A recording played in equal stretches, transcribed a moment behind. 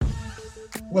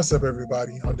What's up,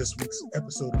 everybody? On this week's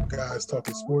episode of Guys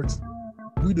Talking Sports,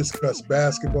 we discuss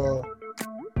basketball,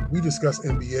 we discuss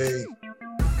NBA,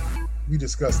 we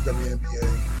discuss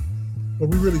WNBA, but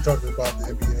we're really talking about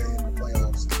the NBA and the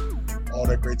playoffs, all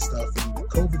that great stuff, and the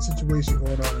COVID situation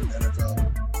going on in the NFL.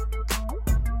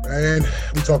 And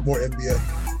we talk more NBA.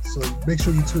 So make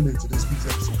sure you tune into this week's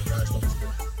episode of Guys Talking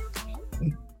Sports.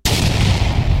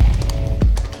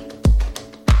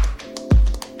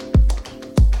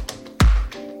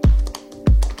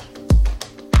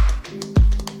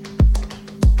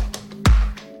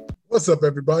 What's up,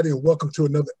 everybody, and welcome to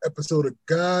another episode of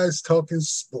Guys Talking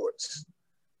Sports.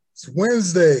 It's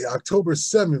Wednesday, October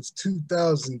 7th,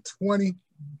 2020.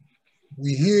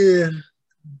 We here,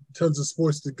 tons of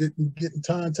sports to get in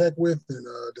contact with and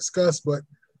discuss, but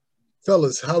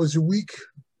fellas, how was your week?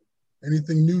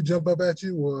 Anything new jump up at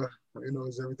you, or,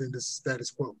 is everything the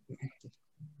status quo?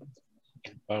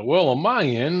 Well, on my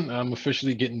end, I'm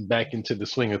officially getting back into the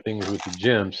swing of things with the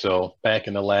gym. So back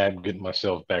in the lab, getting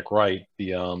myself back right.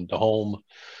 The home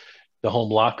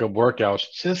lockup workouts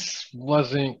just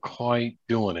wasn't quite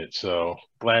doing it. So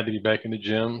glad to be back in the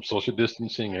gym. Social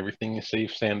distancing, everything is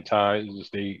safe,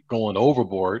 sanitized. They going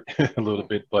overboard a little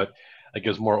bit, but I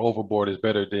guess more overboard is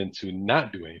better than to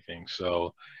not do anything.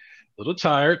 So a little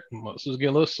tired, muscles getting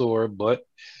a little sore, but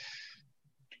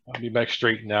I'll be back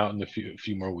straightened out in a few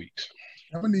more weeks.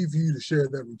 I'm going to need for you to share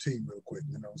that routine real quick,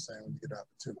 when you get the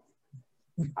opportunity.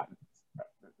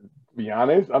 To be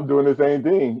honest, I'm doing the same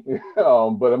thing,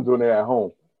 but I'm doing it at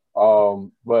home.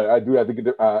 But I do have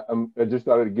to I just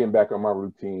started getting back on my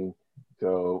routine.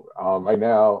 So right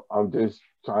now, I'm just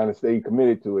trying to stay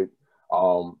committed to it.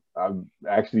 I'm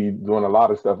actually doing a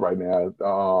lot of stuff right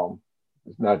now.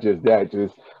 It's not just that,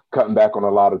 just cutting back on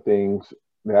a lot of things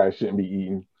that I shouldn't be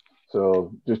eating.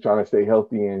 So just trying to stay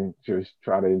healthy and just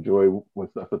trying to enjoy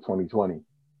what's left of 2020.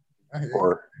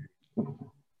 Or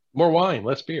more wine,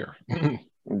 less beer.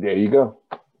 There you go.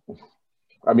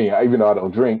 I mean, even though I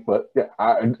don't drink, but yeah,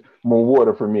 more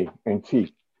water for me and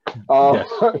tea. Yes,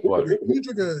 water. You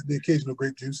drink the occasional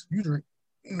grape juice. You drink,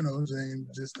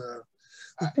 just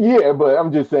yeah, but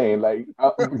I'm just saying, like,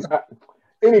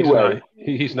 anyway.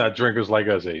 He's not drinkers like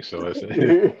us, eh? So that's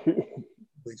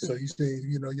So you say,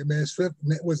 your man Swift,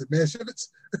 was it man Shivitz?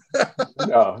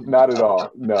 No, not at all.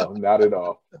 No, not at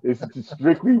all. It's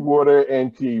strictly water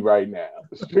and tea right now.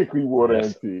 Strictly water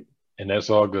and tea. And that's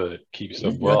all good. Keep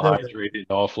yourself well hydrated and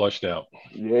all flushed out.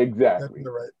 Yeah, exactly.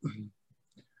 Right.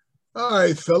 All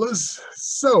right, fellas.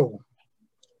 So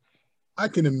I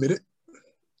can admit it,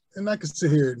 and I can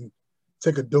sit here and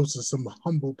take a dose of some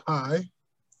humble pie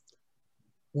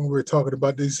when we're talking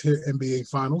about these here NBA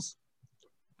finals.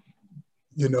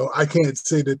 I can't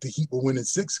say that the Heat will win in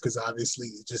 6 because obviously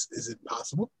it just isn't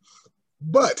possible.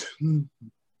 But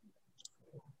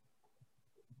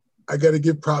I got to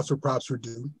give props where props are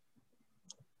due.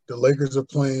 The Lakers are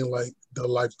playing like their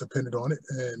life depended on it,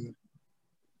 and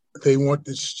they want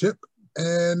this chip.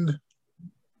 And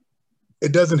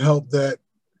it doesn't help that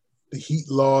the Heat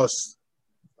lost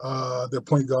their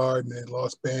point guard and they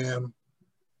lost Bam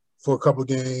for a couple of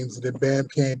games, and then Bam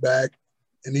came back.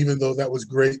 And even though that was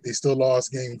great, they still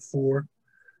lost game 4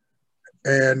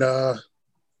 and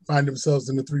find themselves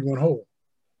in the 3-1 hole.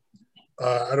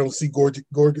 I don't see Dragic.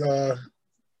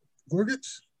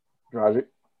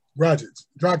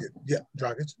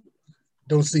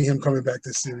 Don't see him coming back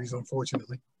this series,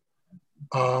 unfortunately.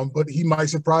 But he might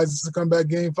surprise us to come back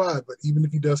game 5. But even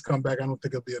if he does come back, I don't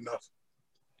think it'll be enough.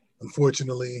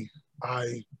 Unfortunately,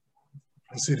 I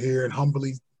sit here and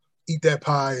humbly eat that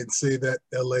pie and say that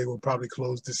LA will probably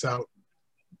close this out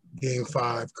game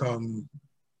 5 come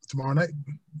tomorrow night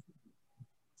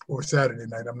or Saturday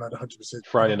night. I'm not 100%.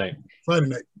 Friday night.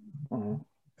 Mm-hmm.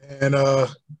 And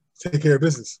take care of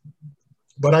business.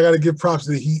 But I got to give props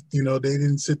to the Heat. They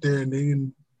didn't sit there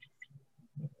and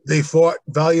they fought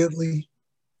valiantly.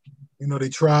 They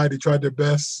tried their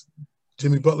best.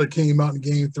 Jimmy Butler came out in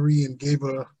game 3 and gave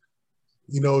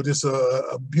just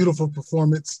a beautiful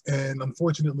performance. And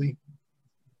unfortunately,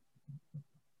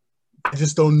 I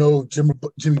just don't know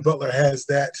Jimmy Butler has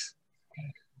that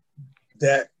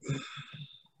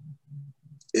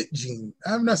it gene.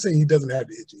 I'm not saying he doesn't have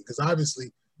the it gene, because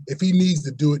obviously if he needs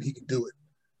to do it, he can do it.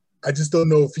 I just don't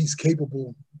know if he's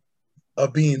capable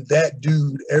of being that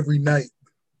dude every night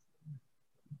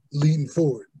leading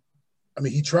forward. I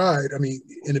mean, he tried. I mean,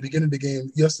 in the beginning of the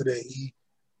game yesterday, he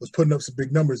was putting up some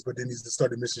big numbers, but then he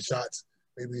started missing shots.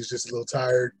 Maybe he's just a little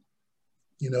tired.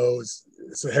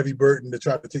 It's a heavy burden to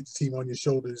try to take the team on your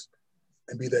shoulders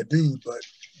and be that dude. But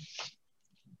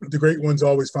the great ones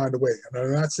always find a way. And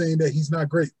I'm not saying that he's not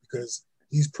great, because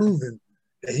he's proven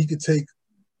that he could take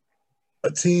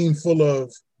a team full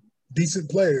of decent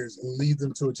players and lead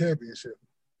them to a championship.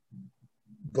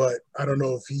 But I don't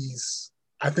know if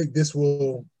I think this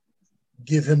will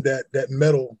give him that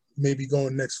medal maybe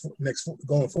going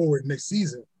going forward next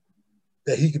season,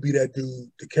 that he could be that dude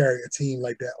to carry a team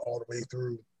like that all the way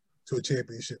through to a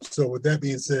championship. So with that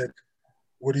being said,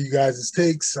 what are you guys'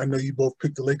 takes? I know you both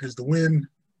picked the Lakers to win.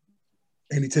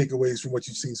 Any takeaways from what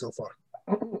you've seen so far?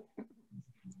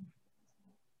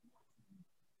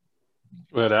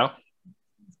 Go ahead, Al.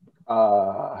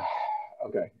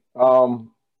 Okay.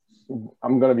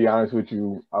 I'm gonna be honest with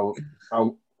you. I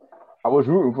was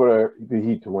rooting for the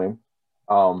Heat to win.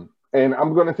 And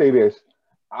I'm gonna say this.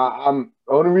 I'm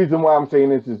the only reason why I'm saying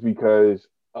this is because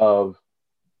of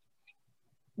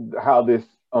how this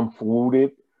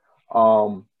unfolded.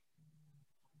 I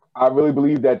really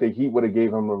believe that the Heat would have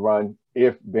gave him a run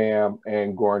if Bam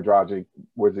and Goran Dragic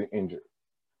wasn't injured.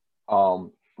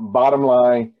 Bottom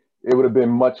line, it would have been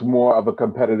much more of a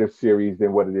competitive series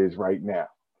than what it is right now.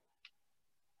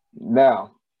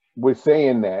 Now, with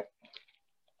saying that,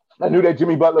 I knew that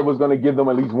Jimmy Butler was going to give them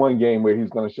at least one game where he's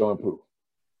going to show and prove.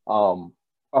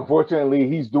 Unfortunately,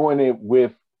 he's doing it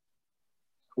with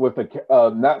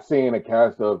not saying a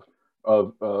cast of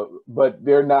but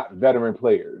they're not veteran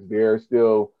players. They're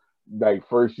still like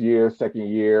first year, second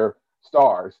year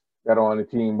stars that are on the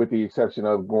team, with the exception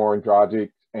of Goran Dragic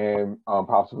and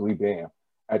possibly Bam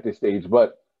at this stage.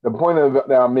 But the point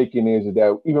that I'm making is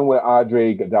that even with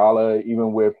Andre Iguodala,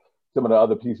 even with some of the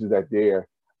other pieces that there,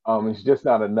 it's just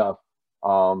not enough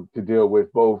to deal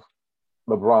with both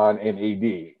LeBron and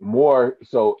AD. More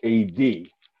so AD.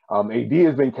 AD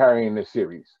has been carrying the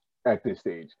series at this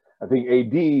stage. I think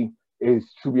AD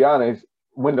is, to be honest,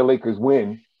 when the Lakers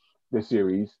win the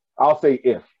series, I'll say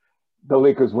if the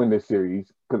Lakers win this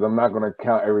series, because I'm not going to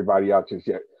count everybody out just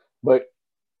yet. But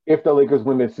if the Lakers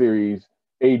win this series,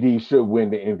 AD should win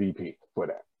the MVP for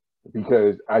that.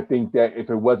 Because I think that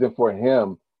if it wasn't for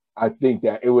him, I think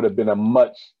that it would have been a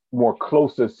much more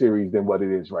closer series than what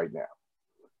it is right now.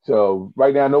 So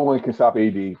right now, no one can stop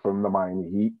AD from the Miami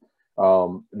Heat.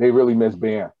 They really miss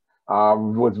Bam. I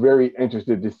was very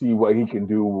interested to see what he can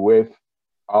do with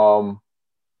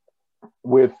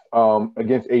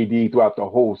against AD throughout the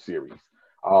whole series.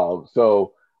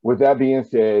 So with that being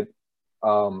said,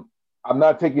 I'm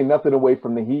not taking nothing away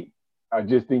from the Heat. I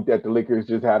just think that the Lakers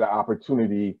just had an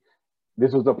opportunity.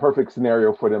 This was a perfect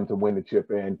scenario for them to win the chip,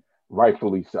 and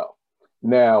rightfully so.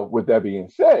 Now, with that being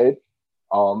said,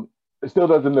 it still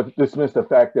doesn't dismiss the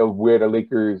fact of where the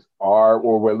Lakers are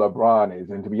or where LeBron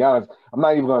is. And to be honest, I'm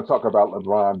not even going to talk about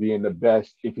LeBron being the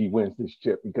best if he wins this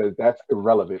chip, because that's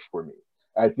irrelevant for me.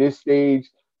 At this stage,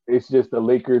 it's just the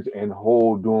Lakers and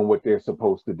whole doing what they're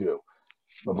supposed to do.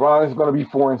 LeBron is going to be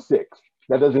 4-6.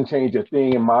 That doesn't change a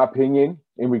thing, in my opinion,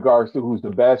 in regards to who's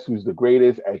the best, who's the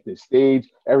greatest at this stage.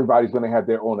 Everybody's going to have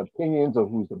their own opinions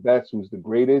of who's the best, who's the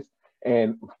greatest.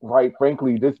 And quite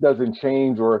frankly, this doesn't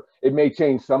change, or it may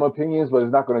change some opinions, but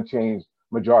it's not going to change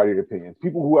majority of the opinions.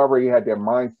 People who already had their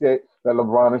mindset that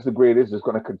LeBron is the greatest is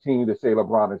going to continue to say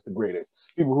LeBron is the greatest.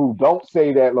 People who don't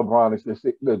say that LeBron is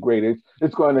the greatest,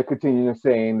 it's going to continue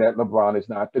saying that LeBron is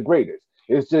not the greatest.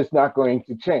 It's just not going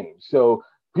to change. So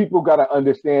people got to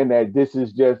understand that this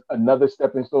is just another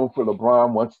stepping stone for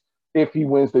LeBron if he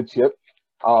wins the chip.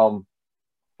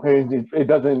 It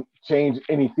doesn't change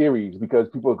any theories, because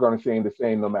people are going to say the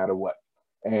same no matter what.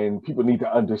 And people need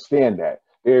to understand that.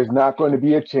 There's not going to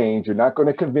be a change. You're not going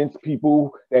to convince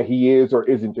people that he is or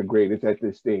isn't the greatest at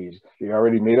this stage. They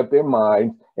already made up their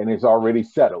minds, and it's already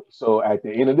settled. So at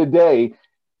the end of the day,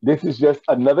 this is just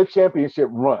another championship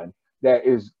run that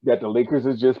the Lakers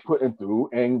is just putting through.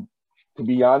 And to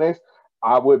be honest,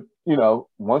 I would,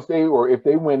 if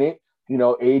they win it,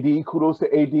 AD, kudos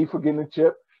to AD for getting the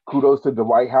chip. Kudos to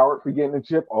Dwight Howard for getting the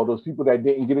chip. All those people that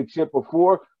didn't get a chip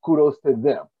before, kudos to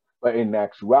them. But in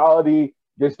actuality,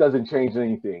 this doesn't change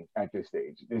anything at this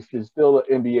stage. This is still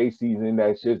an NBA season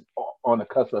that's just on the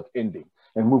cusp of ending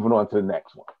and moving on to the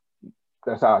next one.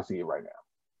 That's how I see it right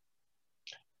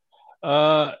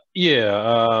now. You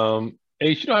don't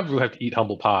really have to eat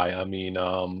humble pie. I mean,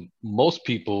 most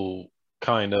people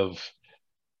kind of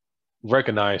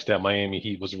recognize that Miami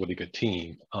Heat was a really good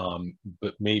team.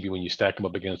 But maybe when you stack them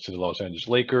up against the Los Angeles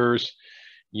Lakers,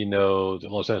 the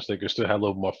Los Angeles Lakers still have a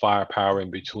little more firepower in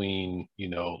between,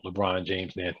 LeBron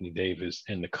James and Anthony Davis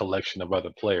and the collection of other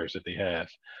players that they have.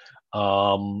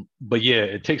 But yeah,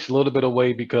 it takes a little bit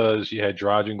away because you had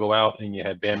Dragic go out and you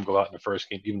had Bam go out in the first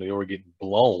game, even though they were getting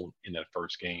blown in that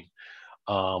first game.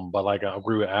 But like I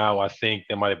agree with Al, I think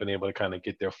they might have been able to kind of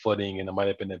get their footing, and it might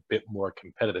have been a bit more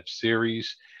competitive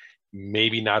series.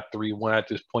 Maybe not 3-1 at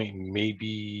this point,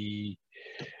 maybe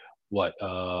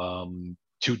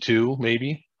 2-2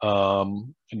 maybe,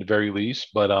 in the very least.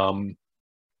 But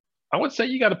I would say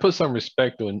you got to put some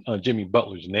respect on Jimmy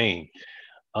Butler's name.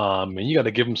 And you got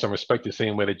to give him some respect the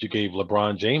same way that you gave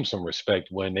LeBron James some respect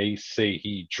when they say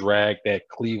he dragged that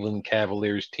Cleveland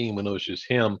Cavaliers team when it was just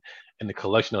him and the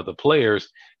collection of the players,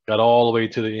 got all the way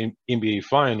to the NBA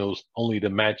Finals, only to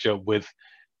match up with,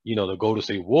 the Golden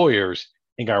State Warriors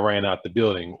and got ran out the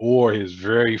building. Or his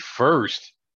very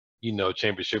first,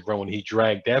 championship run when he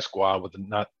dragged that squad with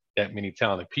not that many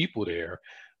talented people there,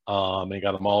 and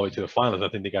got them all the way to the finals. I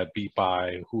think they got beat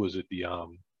by, who was it, the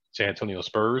San Antonio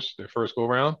Spurs, their first go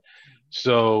around.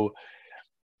 So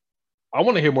I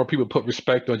want to hear more people put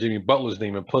respect on Jimmy Butler's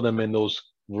name and put him in those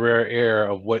rare air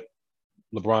of what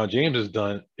LeBron James has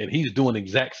done, and he's doing the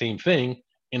exact same thing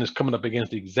and is coming up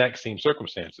against the exact same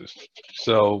circumstances.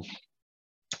 So,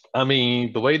 I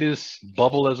mean, the way this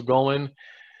bubble is going,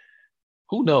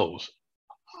 who knows?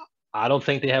 I don't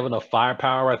think they have enough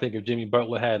firepower. I think if Jimmy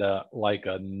Butler had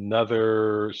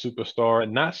another superstar,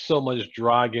 not so much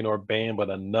Dragic or Bam, but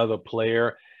another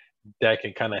player that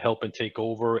can kind of help and take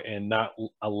over and not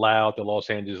allow the Los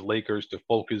Angeles Lakers to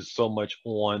focus so much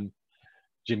on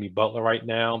Jimmy Butler right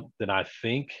now, then I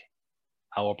think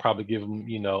I will probably give him,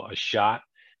 a shot.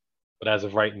 But as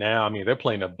of right now, I mean, they're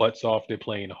playing their butts off. They're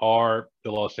playing hard.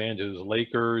 The Los Angeles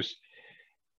Lakers,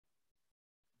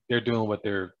 they're doing what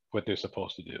they're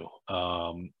supposed to do.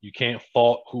 You can't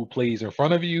fault who plays in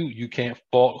front of you. You can't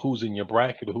fault who's in your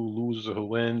bracket, who loses or who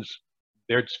wins.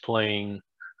 They're just playing.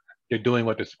 They're doing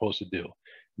what they're supposed to do.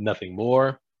 Nothing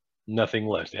more, nothing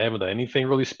less. They haven't done anything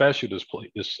really special this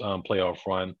playoff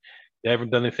run. They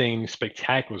haven't done anything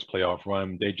spectacular this playoff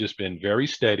run. They've just been very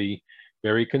steady,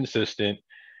 very consistent,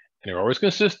 and they're always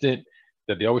consistent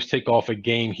that they always take off a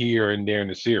game here and there in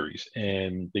the series.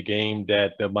 And the game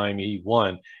that the Miami Heat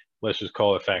won, let's just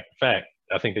call it fact.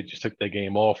 I think they just took that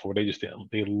game off where they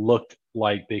looked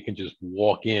like they can just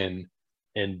walk in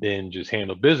and then just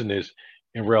handle business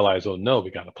and realize, oh no,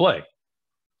 we got to play.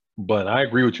 But I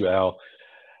agree with you, Al.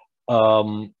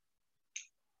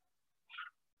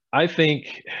 I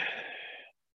think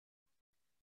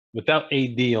without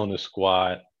AD on the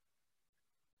squad,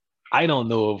 I don't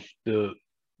know if the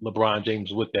LeBron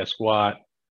James with that squad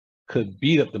could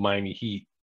beat up the Miami Heat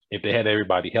if they had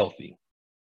everybody healthy.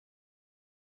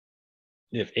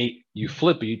 If you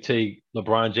flip it, you take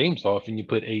LeBron James off and you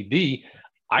put AD,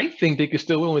 I think they could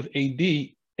still win with AD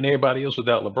and everybody else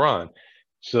without LeBron.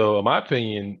 So in my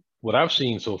opinion, what I've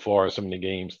seen so far in some of the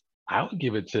games, I would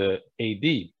give it to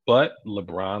AD, but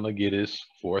LeBron will get his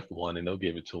fourth one and they'll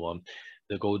give it to him.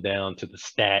 They'll go down to the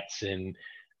stats and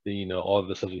all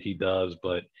the stuff that he does,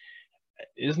 but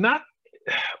it's not,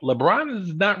 LeBron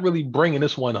is not really bringing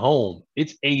this one home.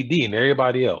 It's AD and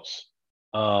everybody else.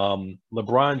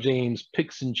 LeBron James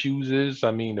picks and chooses.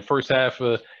 I mean, the first half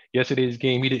of yesterday's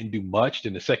game, he didn't do much.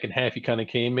 Then the second half, he kind of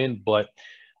came in, but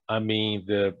I mean,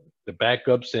 the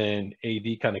backups and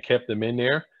AD kind of kept them in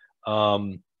there.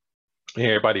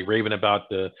 Everybody raving about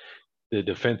the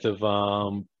defensive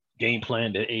game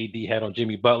plan that AD had on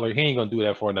Jimmy Butler. He ain't gonna do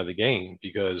that for another game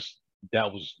because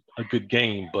that was a good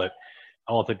game, but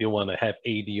I don't think they want to have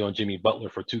AD on Jimmy Butler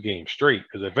for 2 games straight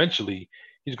because eventually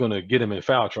he's going to get him in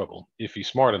foul trouble if he's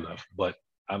smart enough. But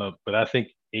I think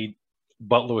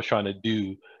Butler was trying to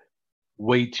do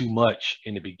way too much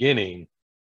in the beginning,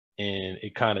 and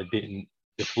it kind of didn't.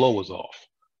 The flow was off.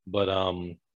 But I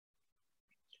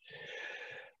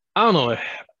don't know.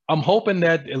 I'm hoping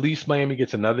that at least Miami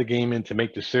gets another game in to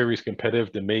make the series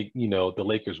competitive, to make the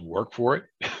Lakers work for it.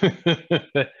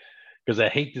 Because I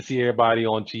hate to see everybody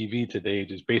on TV today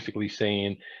just basically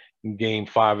saying Game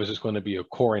 5 is just going to be a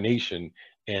coronation,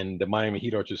 and the Miami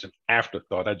Heat are just an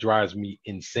afterthought. That drives me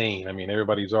insane. I mean,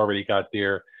 everybody's already got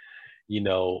their,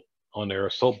 on their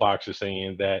soapboxes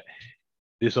saying that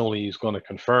this only is going to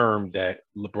confirm that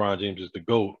LeBron James is the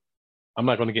GOAT. I'm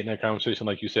not going to get in that conversation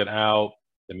like you said, Al.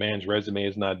 The man's resume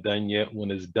is not done yet. When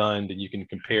it's done, then you can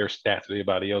compare stats to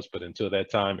everybody else. But until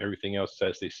that time, everything else,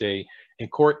 as they say in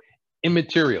court,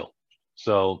 immaterial.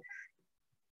 So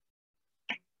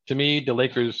to me, the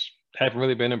Lakers haven't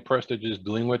really been impressed. They're just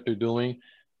doing what they're doing.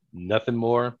 Nothing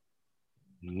more,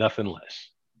 nothing less.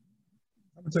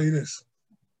 I'm going to tell you this.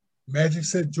 Magic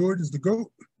said Jordan's the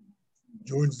GOAT.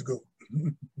 Jordan's the GOAT.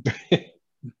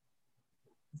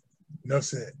 Enough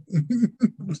said.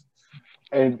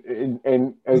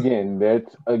 and again,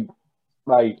 that's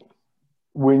like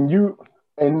when you,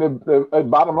 and the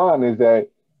bottom line is that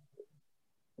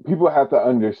people have to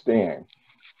understand.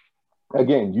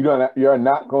 Again, you're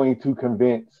not going to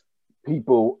convince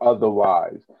people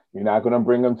otherwise. You're not going to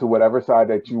bring them to whatever side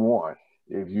that you want.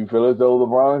 If you feel as though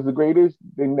LeBron is the greatest,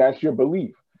 then that's your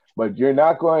belief. But you're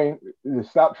not going to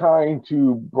stop trying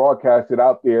to broadcast it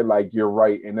out there like you're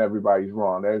right and everybody's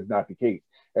wrong. That is not the case.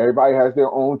 Everybody has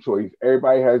their own choice.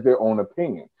 Everybody has their own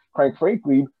opinion. Quite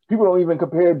frankly, people don't even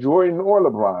compare Jordan or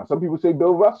LeBron. Some people say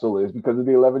Bill Russell is because of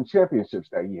the 11 championships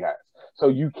that he has. So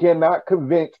you cannot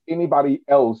convince anybody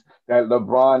else that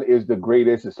LeBron is the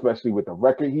greatest, especially with the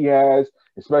record he has,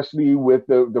 especially with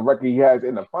the record he has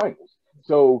in the finals.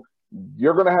 So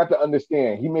you're going to have to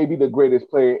understand he may be the greatest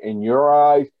player in your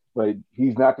eyes, but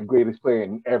he's not the greatest player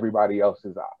in everybody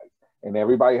else's eyes. And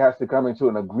everybody has to come into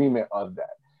an agreement of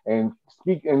that. And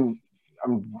I'm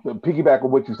piggyback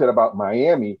on what you said about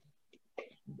Miami.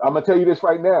 I'm going to tell you this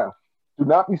right now. Do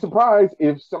not be surprised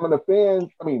if some of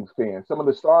the some of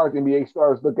the stars, NBA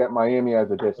stars, look at Miami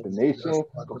as a destination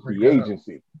for free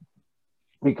agency.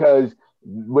 Because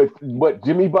with what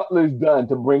Jimmy Butler's done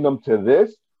to bring them to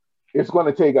this, it's going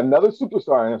to take another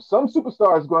superstar. And if some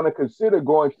superstar is going to consider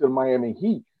going to the Miami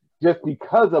Heat just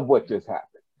because of what just happened.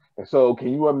 And so can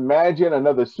you imagine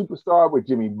another superstar with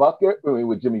Jimmy Buckets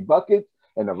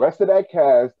and the rest of that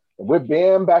cast, and with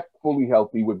Bam back fully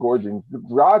healthy, with Goran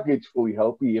Dragic fully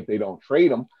healthy if they don't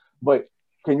trade him. But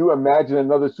can you imagine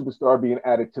another superstar being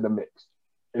added to the mix?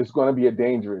 It's going to be a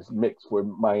dangerous mix for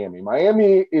Miami.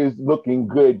 Miami is looking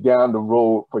good down the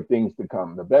road for things to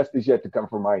come. The best is yet to come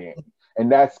for Miami.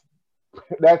 And that's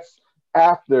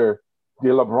after the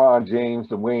LeBron James,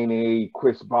 the Wayne A,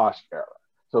 Chris Bosh era.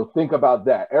 So think about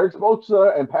that. Eric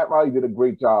Spoelstra and Pat Riley did a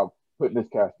great job putting this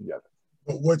cast together.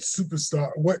 But what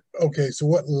superstar? So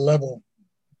what level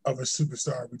of a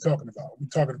superstar are we talking about? We're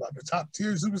talking about the top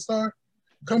tier superstar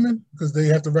coming because they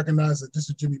have to recognize that this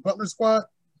is Jimmy Butler's squad?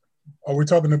 Or we're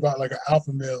talking about like an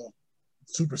alpha male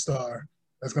superstar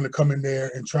that's going to come in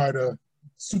there and try to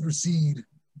supersede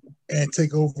and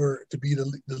take over to be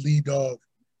the lead dog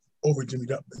over Jimmy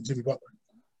Butler?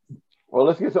 Well,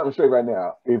 let's get something straight right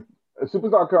now. If a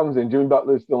superstar comes and Jimmy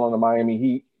Butler is still on the Miami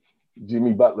Heat,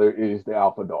 Jimmy Butler is the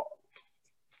alpha dog.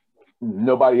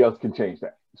 Nobody else can change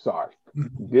that. Sorry.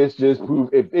 This just proves,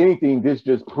 if anything, this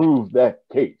just proves that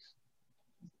case.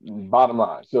 Bottom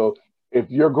line. So if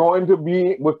you're going to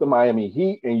be with the Miami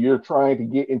Heat and you're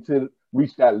trying to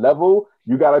reach that level,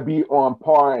 you got to be on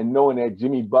par and knowing that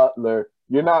Jimmy Butler,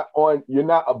 you're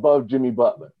not above Jimmy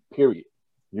Butler, period.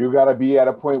 You got to be at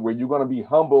a point where you're going to be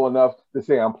humble enough to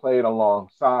say, I'm playing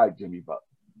alongside Jimmy Butler.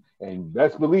 And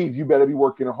best believe you better be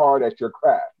working hard at your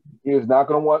craft. He is not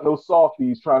going to want no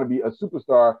softies trying to be a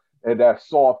superstar and that's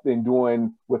soft and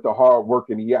doing with the hard work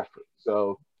and the effort.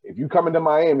 So if you come into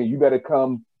Miami, you better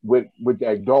come with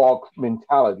that dog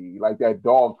mentality, like that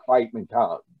dog fight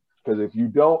mentality. Because if you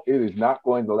don't, it is not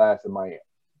going to last in Miami.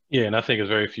 Yeah, and I think there's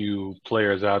very few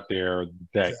players out there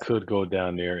that could go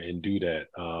down there and do that.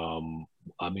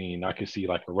 I mean, I could see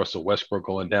like a Russell Westbrook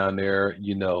going down there.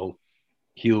 You know,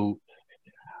 he'll.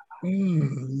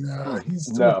 He's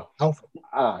no. Alpha.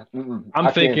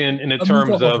 I'm thinking in the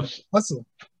terms of hustle.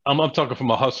 I'm talking from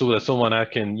a hustle that someone I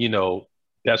can,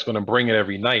 that's going to bring it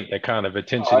every night. That kind of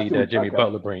intensity that Jimmy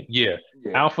Butler brings. Yeah.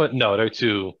 Alpha, no, they're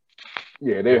too.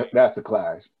 Yeah, that's a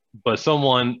clash. But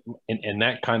someone in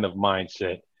that kind of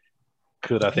mindset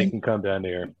could, I think, can come down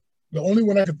there. The only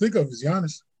one I can think of is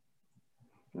Giannis.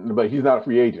 But he's not a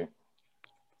free agent.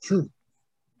 True.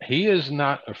 He is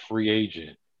not a free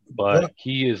agent, but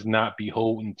he is not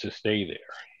beholden to stay there.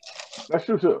 That's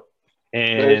true, too.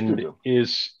 And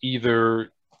is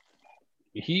either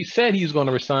he said he's going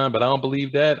to resign, but I don't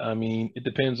believe that. I mean, it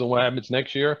depends on what happens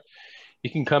next year. He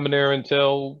can come in there and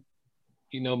tell,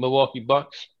 Milwaukee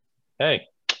Bucks, hey,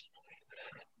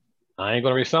 I ain't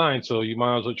going to resign, so you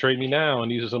might as well trade me now.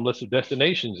 And these are some list of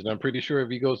destinations. And I'm pretty sure if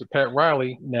he goes to Pat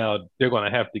Riley, now they're going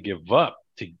to have to give up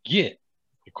to get.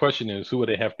 The question is, who would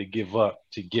they have to give up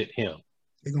to get him?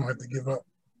 They're going to have to give up.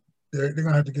 They're going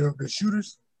to have to give up their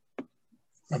shooters.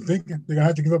 I'm thinking they're going to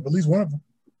have to give up at least one of them.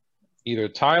 Either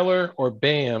Tyler or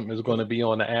Bam is going to be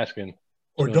on the asking.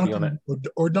 Or Duncan.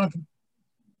 Or Duncan.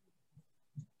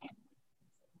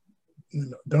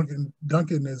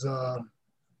 Duncan is a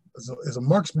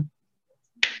marksman.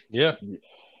 Yeah.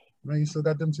 Man, you still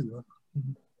got them too, huh?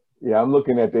 Mm-hmm. Yeah, I'm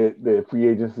looking at the free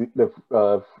agency,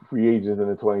 the free agents in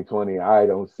the 2020. I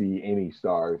don't see any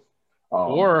stars.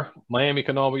 Or Miami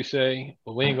can always say,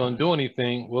 well, we ain't going to do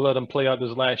anything. We'll let him play out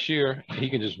this last year. And he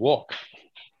can just walk.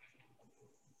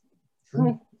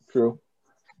 True.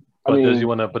 But does he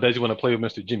want to play with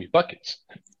Mr. Jimmy Buckets?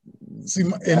 See,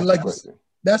 and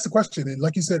that's the question. And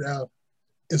like you said, Al,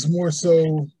 it's more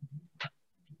so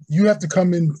you'd have to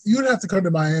come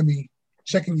to Miami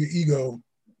checking your ego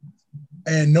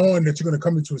and knowing that you're going to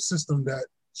come into a system that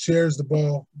shares the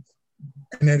ball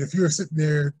and that if you're sitting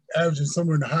there averaging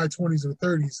somewhere in the high 20s or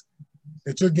 30s,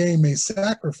 that your game may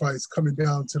sacrifice coming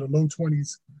down to the low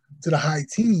 20s to the high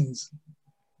teens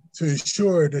to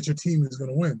ensure that your team is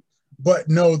going to win. But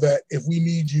know that if we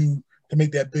need you to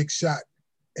make that big shot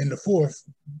in the fourth,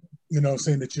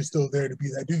 saying that you're still there to be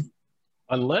that dude.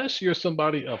 Unless you're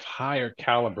somebody of higher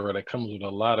caliber that comes with a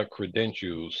lot of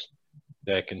credentials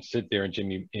that can sit there,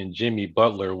 and Jimmy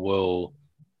Butler will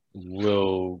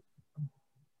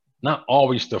not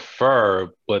always defer,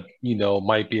 but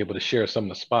might be able to share some of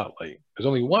the spotlight. There's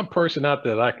only one person out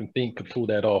there that I can think could pull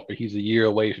that off, but he's a year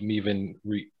away from even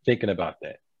thinking about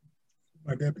that.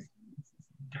 Might that be?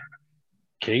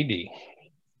 KD.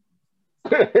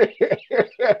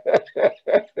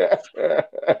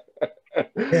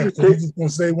 Yeah, so he's just gonna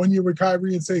stay 1 year with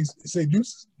Kyrie and say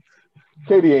deuces.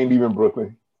 KD ain't leaving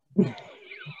Brooklyn. Do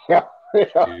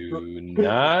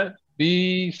not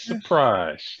be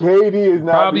surprised. KD is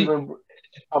not leaving.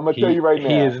 I'm gonna tell you right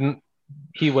now.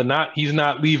 He's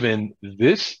not leaving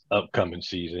this upcoming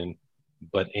season,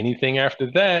 but anything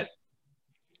after that,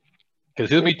 because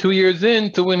he'll be 2 years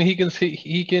in to when he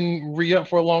can re-up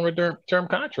for a longer term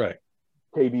contract.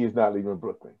 KD is not leaving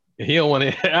Brooklyn. He don't want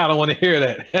to. I don't want to hear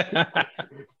that.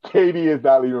 KD is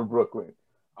not leaving Brooklyn.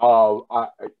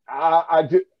 I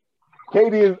just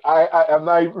KD is.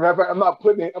 I'm not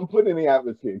putting it. I'm putting in the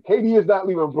atmosphere. KD is not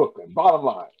leaving Brooklyn. Bottom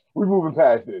line, we're moving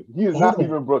past this. He is not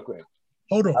leaving Brooklyn.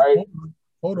 Hold on. Right?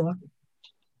 Hold on.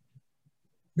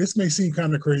 This may seem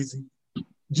kind of crazy.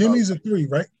 Jimmy's a 3,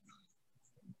 right?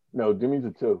 No, Jimmy's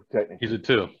a 2. Technically, he's a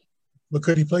 2. But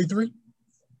could he play 3?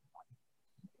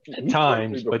 At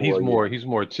times, but he's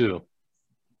more 2.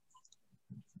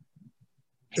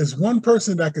 There's one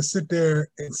person that could sit there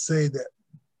and say that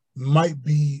might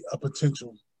be a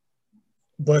potential,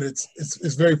 but it's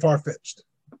very far-fetched.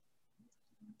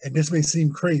 And this may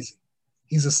seem crazy.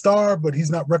 He's a star, but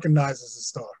he's not recognized as a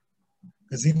star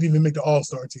because he didn't even make the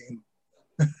All-Star team.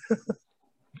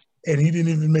 And he didn't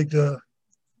even make the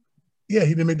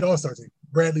All-Star team.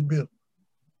 Bradley Beal.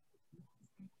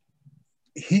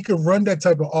 He could run that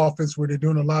type of offense where they're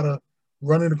doing a lot of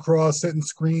running across, setting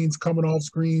screens, coming off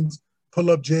screens,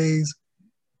 pull-up J's.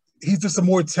 He's just a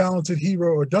more talented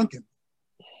hero or Duncan.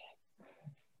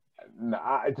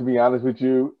 To be honest with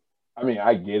you, I mean,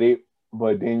 I get it,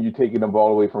 but then you're taking the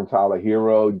ball away from Tyler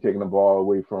Hero, you're taking the ball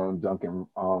away from Duncan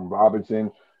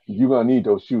Robinson. You're going to need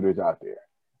those shooters out there.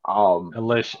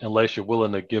 Unless you're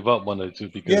willing to give up one or two,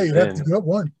 because you have to give up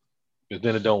one. Because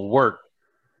then it don't work.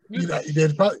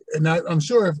 There's probably, and I'm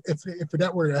sure if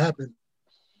that were to happen,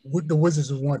 the Wizards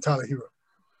would want Tyler Hero.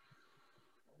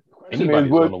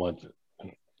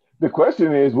 The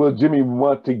question is, will Jimmy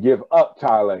want to give up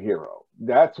Tyler Hero?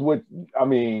 That's what I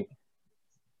mean.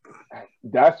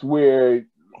 That's where,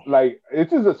 like,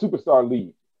 this is a superstar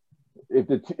league. If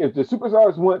the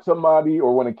superstars want somebody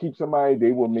or want to keep somebody,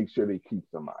 they will make sure they keep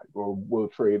somebody or will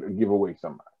trade or give away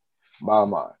somebody.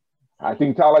 Bottom line, I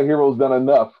think Tyler Hero's done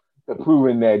enough to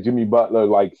proving that Jimmy Butler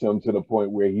likes him to the point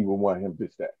where he would want him to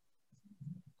stay.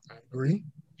 I agree.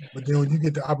 But then when you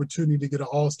get the opportunity to get an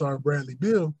all-star Bradley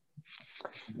Beal,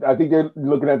 I think they're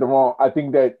looking at the wrong. I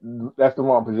think that's the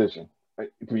wrong position.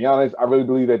 To be honest, I really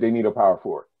believe that they need a power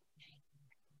forward.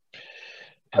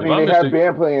 I mean, they have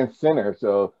Bam playing center,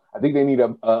 so I think they need a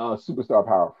superstar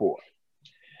power forward.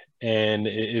 And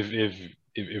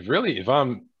if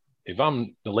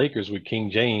I'm the Lakers with King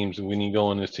James and we need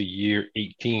going into year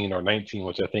 18 or 19,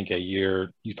 which I think a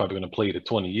year he's probably going to play to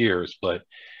 20 years. But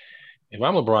if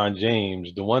I'm LeBron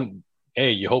James,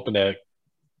 you're hoping that,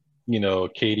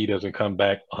 KD doesn't come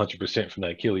back 100% from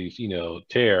that Achilles,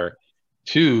 tear.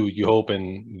 2, you're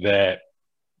hoping that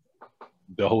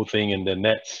the whole thing in the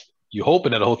Nets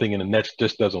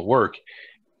just doesn't work.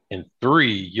 And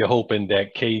 3, you're hoping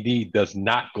that KD does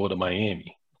not go to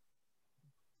Miami.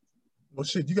 Well,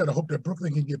 shit, you got to hope that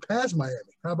Brooklyn can get past Miami.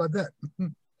 How about that?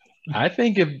 I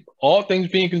think if all things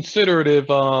being considered, if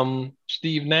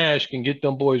Steve Nash can get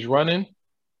them boys running,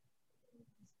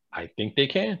 I think they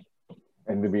can.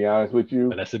 And to be honest with you,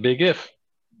 but that's a big if.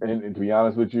 And to be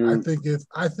honest with you,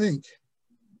 I think.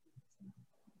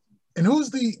 And who was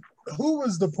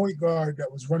the point guard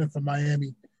that was running for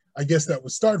Miami? I guess that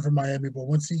was starting for Miami, but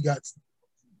once he got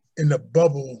in the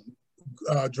bubble,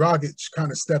 Dragic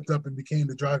kind of stepped up and became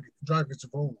the Dragic of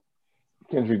old.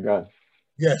 Kendrick Nunn.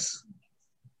 Yes.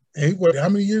 And how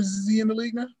many years is he in the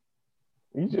league now?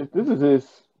 This is his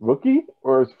rookie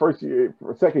or his first year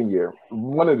or second year.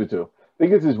 One of the two. I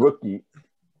think it's his rookie.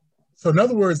 So in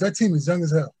other words, that team is young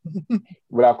as hell.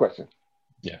 Without question.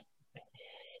 Yeah.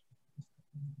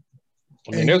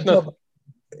 I mean, there's nothing.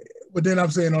 But then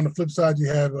I'm saying on the flip side, you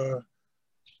have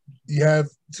you have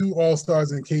two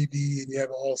All-Stars in KD and you have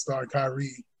an All-Star in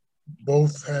Kyrie.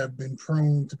 Both have been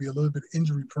prone to be a little bit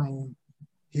injury prone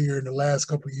here in the last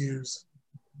couple of years.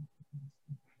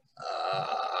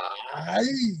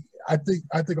 I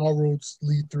think all roads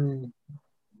lead through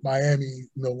Miami,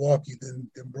 Milwaukee, than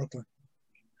Brooklyn.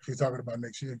 If you're talking about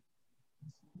next year.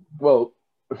 Well,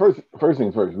 first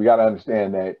things first, we got to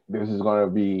understand that this is going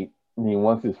to be. I mean,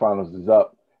 once this finals is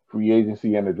up, free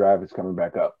agency and the draft is coming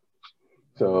back up.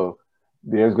 So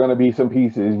there's going to be some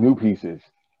pieces, new pieces,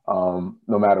 no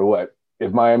matter what.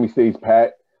 If Miami stays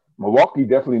pat, Milwaukee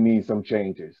definitely needs some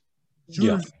changes.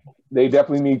 Yeah. They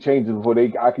definitely need changes before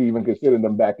I can even consider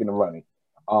them back in the running,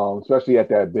 especially at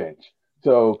that bench.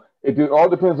 So it all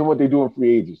depends on what they do in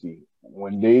free agency.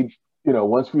 When they,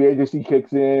 once free agency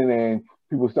kicks in and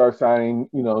people start signing,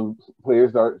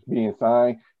 players start being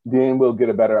signed, then we'll get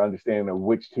a better understanding of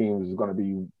which team is going to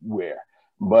be where.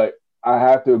 But I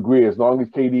have to agree, as long as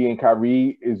KD and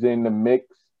Kyrie is in the mix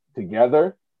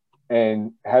together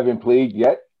and haven't played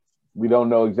yet, we don't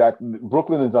know exactly.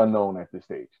 Brooklyn is unknown at this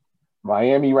stage.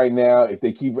 Miami right now, if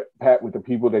they keep pat with the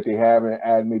people that they have and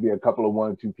add maybe a couple of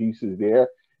 1 or 2 pieces there,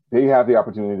 they have the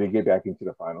opportunity to get back into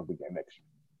the finals again next year.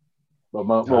 But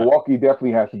Milwaukee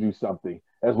definitely has to do something,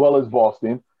 as well as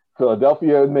Boston.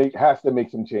 Philadelphia has to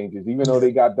make some changes, even though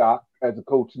they got Doc as a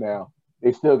coach now.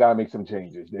 They still got to make some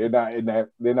changes. They're not in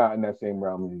that same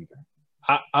realm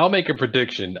either. I'll make a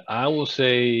prediction. I will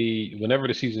say whenever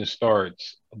the season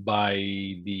starts, by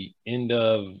the end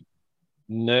of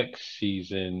next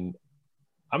season,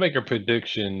 I'll make a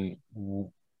prediction.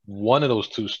 One of those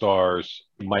 2 stars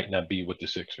might not be with the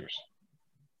Sixers.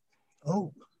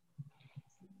 Oh.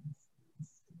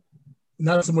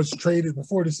 Not so much traded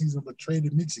before the season, but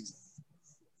traded mid-season.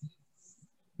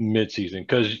 Mid-season,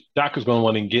 because Doc is going to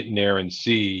want to get in there and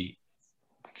see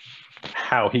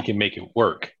how he can make it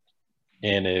work.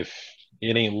 And if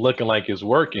it ain't looking like it's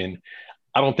working,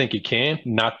 I don't think it can.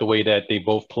 Not the way that they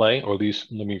both play, or at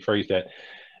least let me phrase that,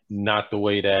 not the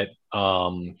way that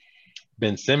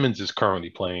Ben Simmons is currently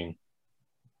playing.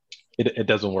 It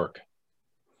doesn't work.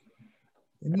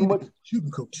 Shooting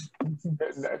coach.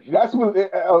 That's what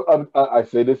I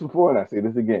say this before and I say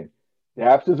this again. The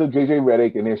absence of JJ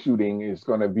Redick and their shooting is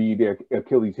going to be their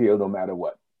Achilles heel no matter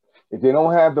what. If they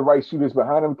don't have the right shooters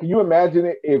behind them, can you imagine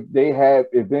it if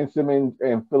Ben Simmons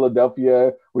and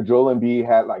Philadelphia with Joel Embiid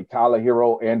had like Tyler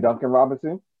Hero and Duncan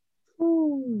Robinson?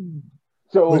 Ooh.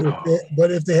 So,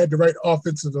 but if they had the right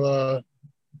offensive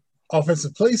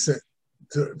play set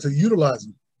to utilize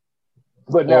them.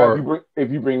 But now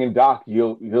if you bring in Doc,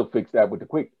 he'll fix that with the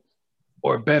quickness.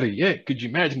 Or better yet, could you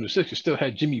imagine the Sixers still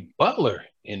had Jimmy Butler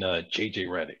and JJ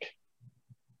Redick?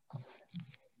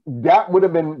 That would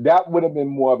have been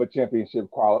more of a championship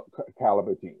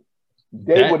caliber team.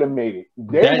 They would have made it.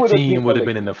 That team would have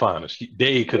been in the finals.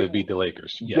 They could have beat the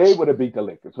Lakers. Yes. They would have beat the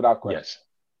Lakers without question. Yes.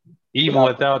 Even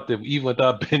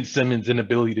without Ben Simmons'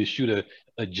 inability to shoot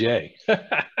a J.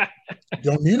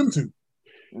 Don't need him to.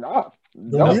 Nah.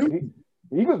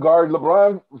 He could guard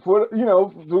LeBron for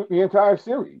the entire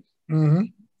series. Mm-hmm.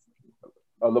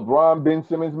 A LeBron Ben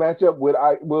Simmons matchup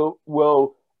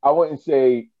I wouldn't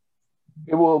say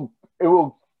it will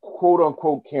quote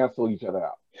unquote cancel each other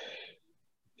out.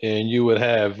 And you would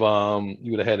have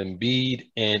had Embiid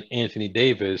and Anthony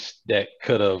Davis that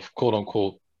could have quote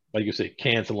unquote, like you say,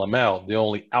 cancel them out. The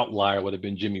only outlier would have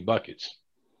been Jimmy Buckets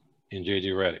and JJ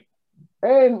Redick.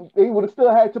 And they would have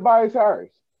still had Tobias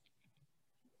Harris.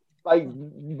 Like,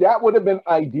 that would have been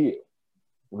ideal.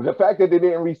 The fact that they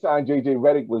didn't re-sign JJ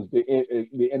Redick was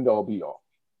the end-all be-all.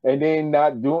 And then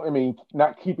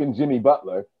not keeping Jimmy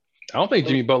Butler. I don't think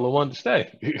Jimmy Butler wanted to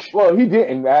stay. Well, he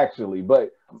didn't actually,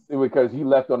 but because he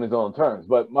left on his own terms.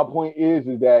 But my point is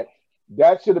that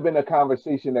should have been a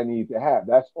conversation that needed to have.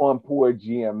 That's on poor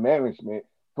GM management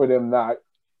for them not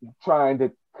trying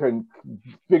to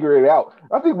figure it out.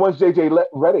 I think once JJ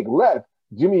Redick left,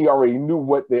 Jimmy already knew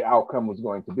what the outcome was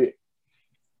going to be.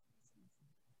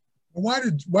 Why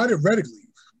did Redick leave?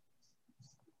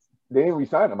 They didn't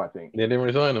resign him, I think. They didn't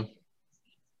resign him.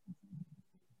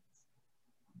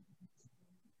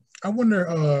 I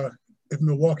wonder if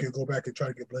Milwaukee will go back and try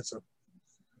to get Bledsoe.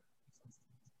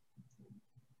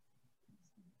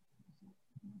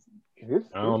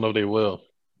 I don't know if they will.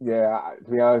 Yeah,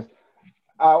 to be honest,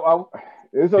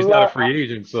 he's not a free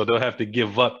agent, so they'll have to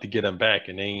give up to get him back,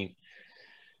 and they ain't.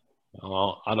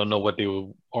 I don't know what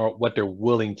they're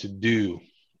willing to do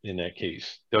in that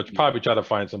case. They'll probably try to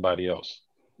find somebody else.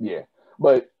 Yeah,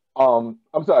 but I'm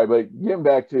sorry, but getting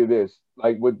back to this,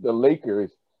 like with the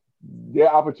Lakers,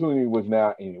 their opportunity was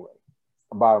now anyway.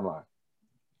 Bottom line,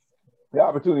 the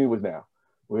opportunity was now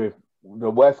with the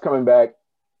West coming back.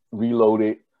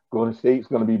 reloaded. Golden State's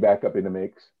going to be back up in the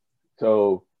mix.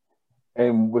 So,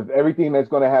 and with everything that's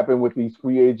going to happen with the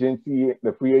free agency and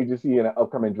the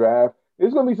upcoming draft,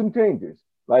 there's going to be some changes.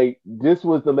 Like, this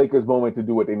was the Lakers' moment to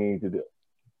do what they needed to do.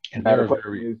 And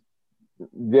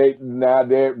now,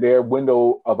 their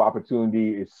window of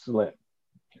opportunity is slim.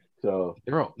 So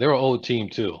they're an old team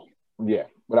too. Yeah,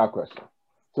 without question.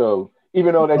 So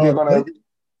even though that they're going to,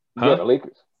 the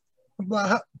Lakers.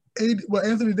 But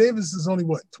Anthony Davis is only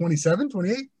what, 27,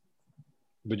 28?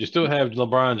 But you still have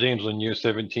LeBron James in year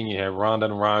 17. You have Ronda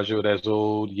and Rajo that's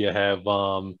old. You have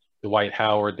Dwight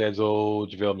Howard that's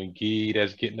old. JaVale McGee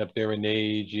that's getting up there in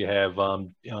age. You have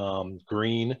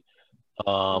Green.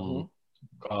 Who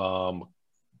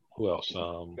else?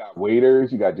 You got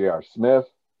Waiters. You got J.R. Smith.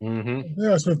 Mm-hmm.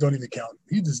 J.R. Smith don't even count.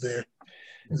 He's just there.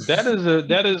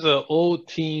 That is an old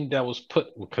team that was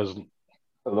put because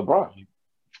LeBron.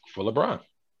 For LeBron.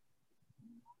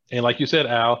 And like you said,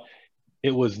 Al, it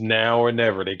was now or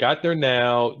never. They got there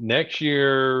now. Next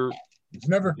year, it's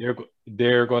never.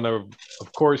 They're going to,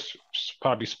 of course,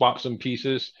 probably swap some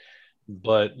pieces,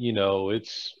 but you know,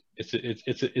 it's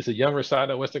a younger side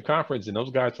of Western Conference, and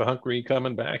those guys are hungry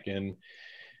coming back, and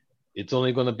it's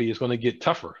going to get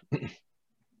tougher.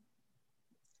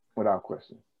 Without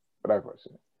question.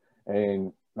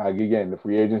 And like again, the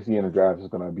free agency and the draft is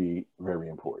going to be very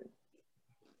important,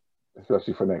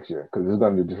 especially for next year, because it's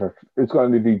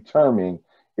going to determine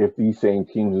if these same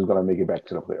teams are going to make it back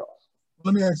to the playoffs.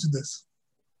 Let me ask you this,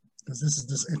 because this is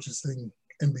just interesting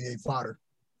NBA fodder.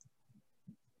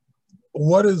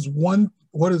 What is one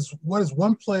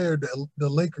player that the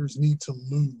Lakers need to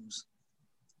lose,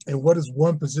 and what is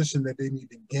one position that they need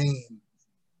to gain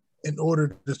in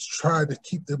order to try to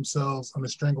keep themselves on a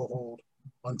stranglehold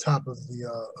on top of the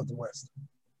West?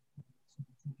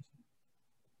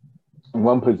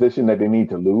 One position that they need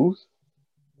to lose?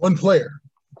 One player.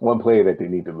 One player that they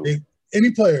need to lose.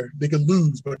 Any player they could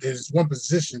lose, but there's one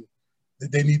position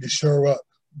that they need to shore up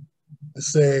to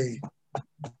say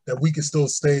that we can still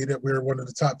say that we're one of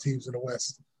the top teams in the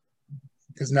West.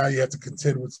 Because now you have to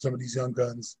contend with some of these young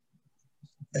guns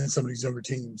and some of these younger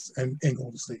teams and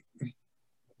Golden State.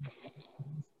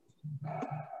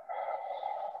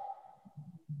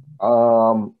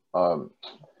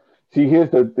 See, here's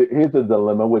the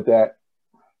dilemma with that,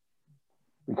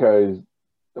 because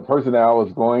the person that I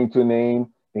was going to name,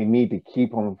 they need to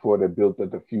keep him for the build of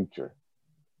the future,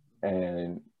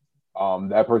 and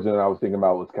that person that I was thinking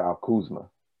about was Kyle Kuzma,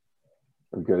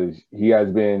 because he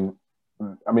has been,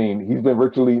 he's been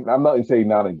virtually, I'm not going to say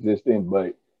non-existent,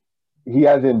 but he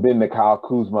hasn't been the Kyle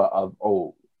Kuzma of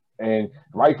old. And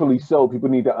rightfully so, people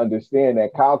need to understand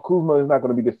that Kyle Kuzma is not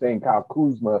going to be the same Kyle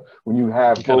Kuzma when you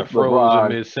have he kind of froze LeBron.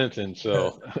 in mid-sentence,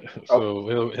 so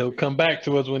he'll come back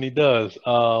to us when he does.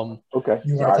 Okay,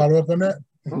 you want to follow up on that?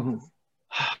 Mm-hmm.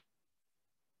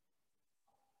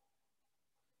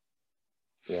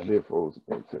 Yeah, they froze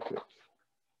mid-sentence.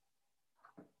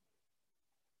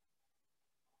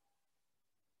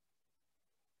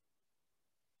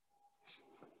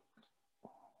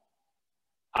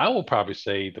 I will probably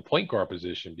say the point guard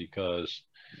position, because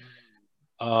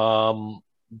the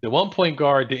one point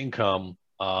guard didn't come.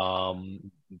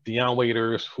 Deion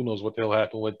Waiters, who knows what will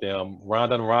happen with them.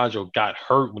 Ronda and Rajo got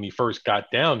hurt when he first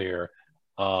got down there.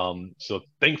 So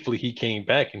thankfully he came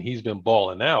back and he's been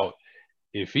balling out.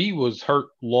 If he was hurt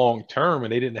long term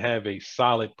and they didn't have a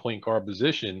solid point guard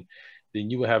position, then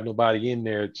you would have nobody in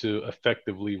there to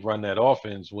effectively run that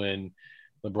offense when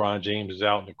LeBron James is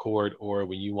out in the court, or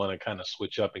when you want to kind of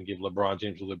switch up and give LeBron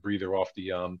James a little breather off the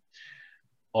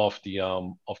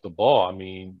ball. I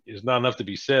mean, there's not enough to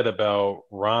be said about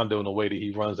Rondo and the way that he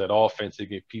runs that offense to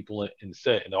get people in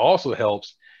set. And it also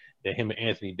helps that him and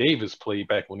Anthony Davis played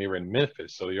back when they were in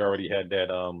Memphis, so they already had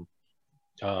that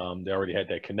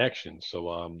connection.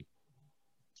 So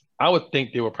I would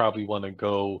think they would probably want to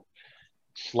go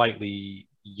slightly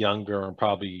younger and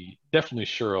probably definitely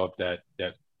sure of that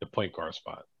the point guard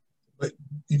spot. But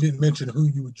you didn't mention who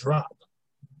you would drop.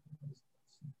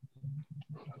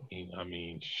 I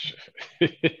mean,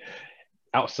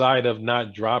 outside of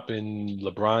not dropping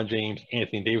LeBron James,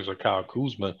 Anthony Davis, or Kyle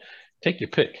Kuzma, take your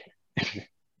pick.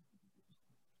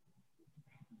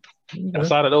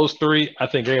 Outside of those three, I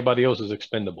think everybody else is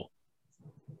expendable.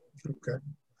 Okay.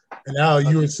 And now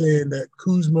you were saying that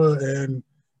Kuzma, and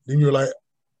then you were like,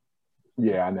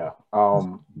 yeah, I know.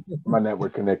 My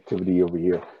network connectivity over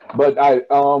here. But I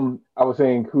was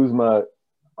saying Kuzma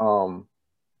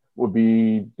would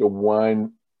be the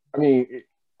one. I mean,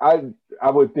 I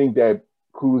would think that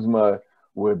Kuzma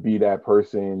would be that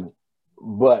person,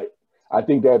 but I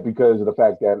think that because of the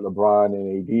fact that LeBron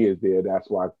and AD is there, that's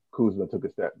why Kuzma took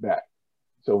a step back.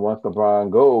 So once LeBron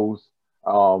goes,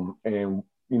 and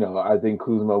I think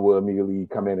Kuzma will immediately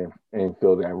come in and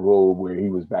fill that role where he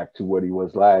was back to what he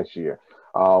was last year.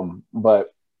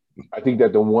 But I think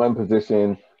that the one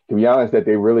position, to be honest, that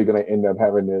they're really going to end up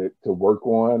having to work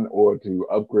on or to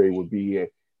upgrade would be,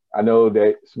 I know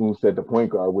that Smooth said the point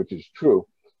guard, which is true.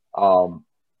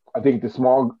 I think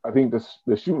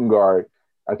the shooting guard,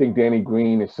 I think Danny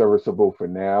Green is serviceable for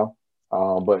now.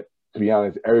 But to be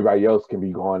honest, everybody else can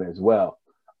be gone as well.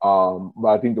 But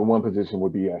I think the one position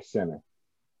would be at center.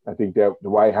 I think that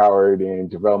Dwight Howard and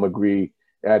JaVale McGee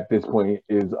at this point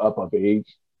is up of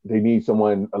age. They need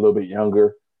someone a little bit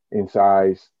younger in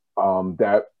size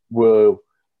that will,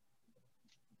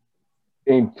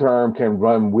 in turn, can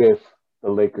run with the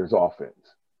Lakers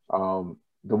offense.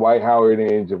 Dwight Howard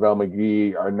and JaVale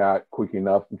McGee are not quick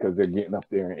enough because they're getting up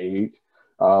there in age.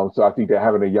 So I think that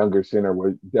having a younger center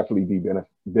would definitely be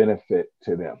benefit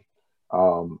to them.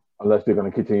 Unless they're going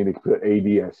to continue to put AD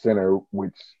at center,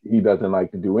 which he doesn't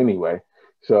like to do anyway.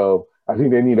 So I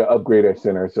think they need to upgrade at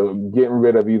center. So getting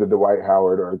rid of either Dwight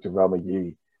Howard or JaVale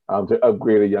McGee to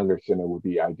upgrade a younger center would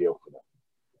be ideal for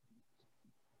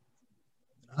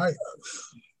them.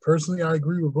 Personally, I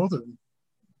agree with both of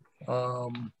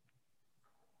them.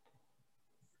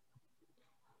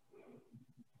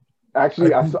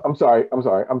 Actually, I'm sorry.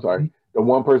 The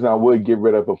one person I would get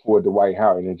rid of before Dwight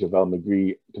Howard and JaVale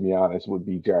McGee, to be honest, would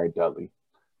be Jared Dudley.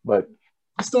 But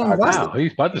he's still on the roster. Wow,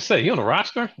 he's about to say he on the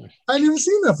roster. I ain't even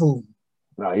seen that fool.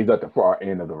 No, he's at the far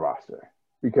end of the roster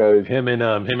because him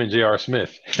and J.R.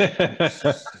 Smith.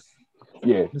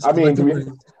 Yeah, I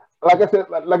mean, like I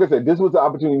said, this was the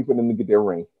opportunity for them to get their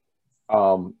ring.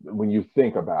 When you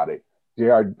think about it,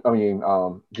 Jared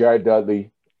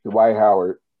Dudley, Dwight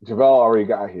Howard, JaVale already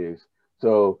got his.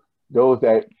 So those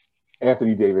that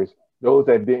Anthony Davis, those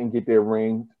that didn't get their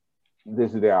ring,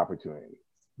 this is their opportunity.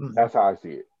 Mm-hmm. That's how I see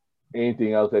it.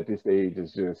 Anything else at this stage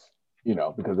is just,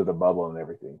 because of the bubble and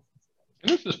everything.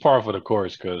 And this is par for the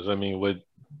course because, with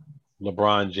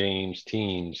LeBron James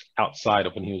teams outside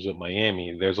of when he was with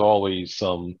Miami, there's always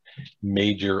some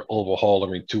major overhaul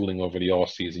and retooling over the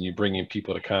offseason. You bring in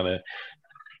people to kind of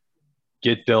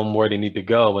get them where they need to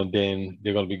go, and then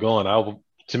they're going to be gone.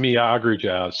 To me, I agree with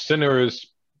you. Center is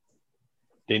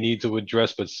they need to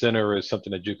address, but center is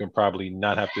something that you can probably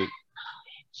not have to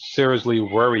seriously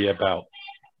worry about.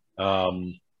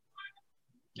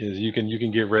 Is you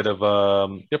can get rid of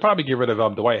they'll probably get rid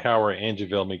of Dwight Howard and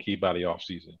JaVale McGee by the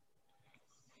offseason.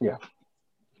 Yeah.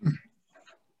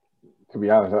 To be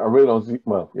honest, I really don't see.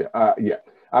 Well, yeah,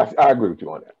 I agree with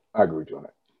you on that.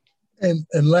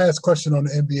 And last question on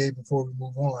the NBA before we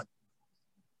move on.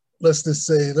 Let's just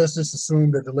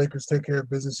assume that the Lakers take care of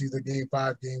business, either Game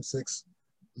 5, Game 6,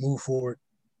 move forward.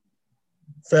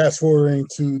 Fast forwarding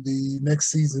to the next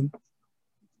season,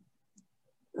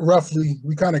 roughly,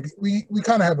 we kind of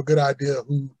have a good idea of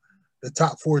who the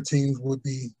top 4 teams would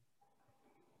be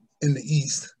in the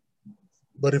East.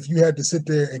 But if you had to sit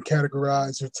there and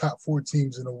categorize your top 4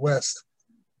 teams in the West,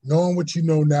 knowing what you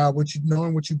know now,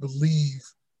 knowing what you believe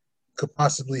could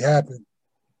possibly happen,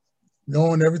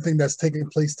 knowing everything that's taken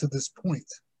place to this point,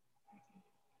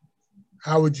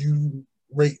 how would you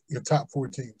rate your top 4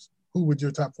 teams? Who would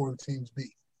your top 4 teams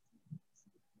be?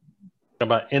 You're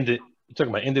talking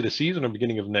about end of the season or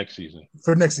beginning of next season?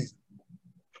 For next season.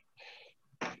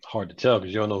 Hard to tell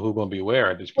because you don't know who's going to be where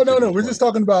at this point. Well, no. We're just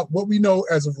talking about what we know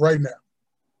as of right now.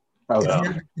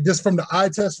 Okay. Just from the eye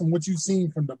test, from what you've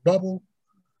seen from the bubble,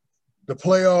 the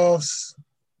playoffs,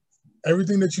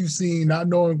 everything that you've seen, not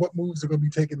knowing what moves are going to be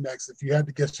taken next. If you had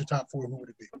to guess your top 4, who would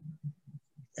it be?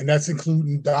 And that's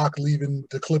including Doc leaving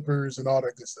the Clippers and all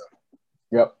that good stuff.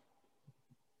 Yep.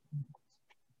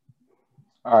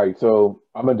 All right, so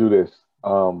I'm going to do this.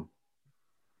 I'm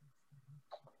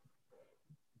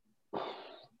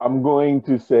going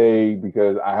to say,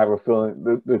 because I have a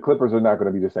feeling the Clippers are not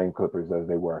going to be the same Clippers as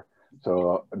they were.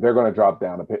 So they're going to drop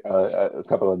down a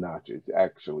couple of notches,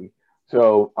 actually.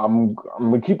 So I'm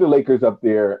going to keep the Lakers up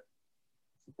there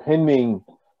pending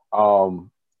of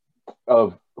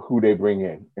who they bring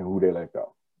in and who they let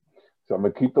go. So I'm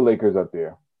going to keep the Lakers up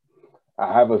there.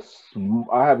 I have a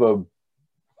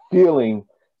feeling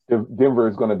that Denver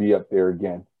is going to be up there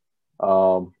again.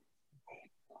 I'm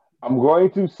going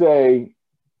to say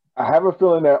I have a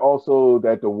feeling that also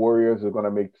that the Warriors are going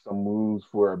to make some moves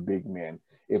for a big man.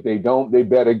 If they don't, they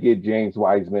better get James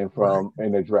Wiseman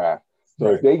in the draft.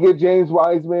 So if they get James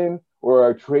Wiseman or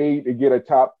a trade to get a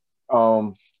top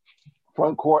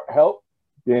front court help,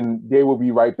 then they will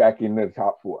be right back in the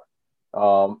top 4.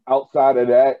 Outside of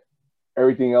that,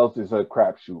 everything else is a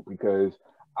crapshoot because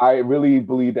I really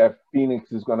believe that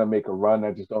Phoenix is going to make a run.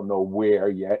 I just don't know where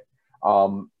yet.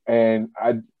 And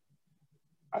I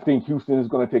think Houston is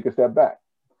going to take a step back.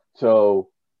 So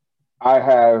I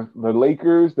have the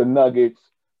Lakers, the Nuggets,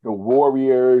 the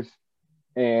Warriors,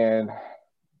 and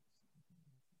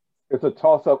it's a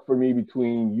toss-up for me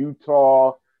between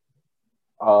Utah,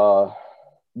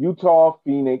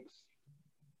 Phoenix,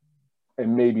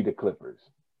 and maybe the Clippers.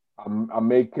 I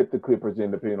may get the Clippers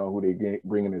in depending on who they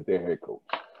bring in as their head coach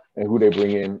and who they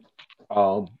bring in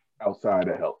outside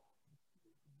of help.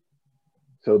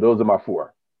 So those are my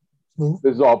four. Smooth.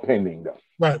 This is all pending, though.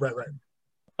 Right.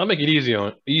 I'll make it easy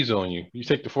on you. You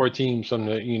take the four teams from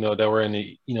the that were in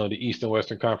the the East and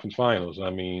Western Conference Finals. I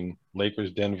mean,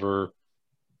 Lakers, Denver,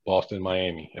 Boston,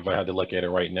 Miami. If I had to look at it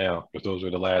right now, because those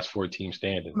are the last four teams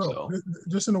standing. No, so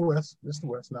just in the West,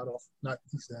 not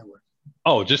East and West.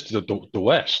 Oh, just the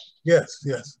West. Yes.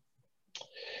 The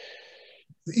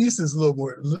East is a little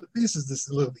more. The East is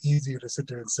just a little easier to sit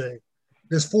there and say.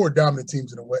 There's four dominant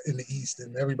teams in the East,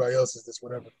 and everybody else is just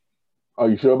whatever. Are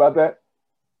you sure about that?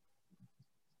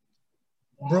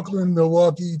 Brooklyn,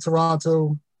 Milwaukee,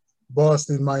 Toronto,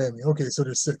 Boston, Miami. Okay, so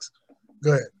there's six.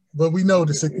 Go ahead. But we know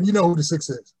the six. You know who the six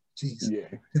is. Jeez. Yeah.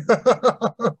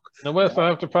 The West, I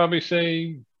have to probably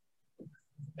say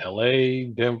LA,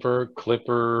 Denver,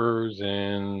 Clippers,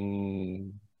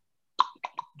 and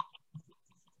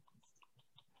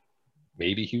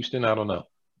maybe Houston. I don't know.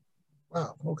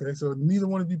 Wow. Okay, so neither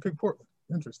one of you picked Portland.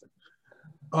 Interesting.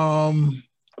 The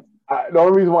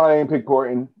only reason why I ain't picked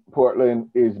Portland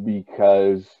is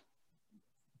because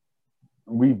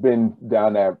we've been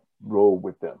down that road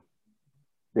with them.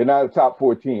 They're not a top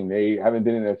four team. They haven't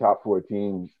been in the top four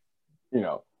teams,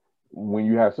 when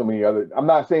you have so many other. I'm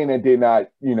not saying that they're not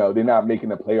making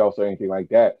the playoffs or anything like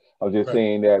that. I was just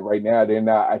saying that right now they're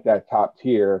not at that top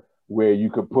tier where you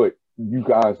could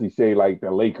honestly say like the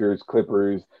Lakers,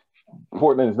 Clippers.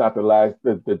 Portland is not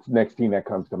the next team that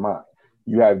comes to mind.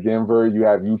 You have Denver, you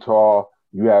have Utah,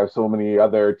 you have so many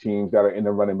other teams that are in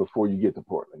the running before you get to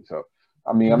Portland. So,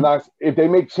 I mean, if they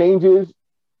make changes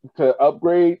to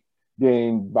upgrade,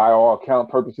 then by all account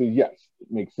purposes, yes, it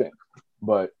makes sense.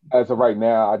 But as of right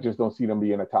now, I just don't see them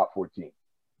being a top 14.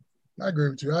 I agree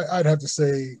with you. I'd have to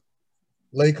say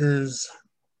Lakers,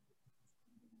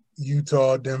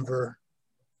 Utah, Denver,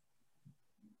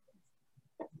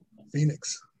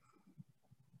 Phoenix.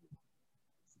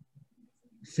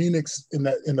 Phoenix in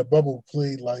the bubble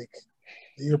played like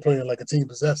you're playing like a team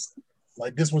possessed.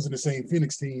 Like this wasn't the same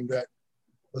Phoenix team that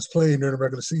was playing during the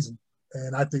regular season.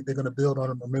 And I think they're going to build on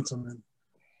the momentum and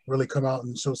really come out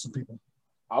and show some people.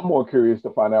 I'm more curious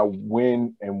to find out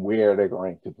when and where they're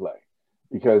going to play.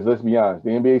 Because let's be honest,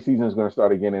 the NBA season is going to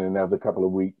start again in another couple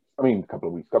of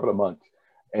months.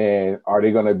 And are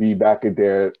they going to be back at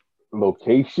their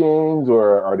locations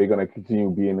or are they going to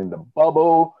continue being in the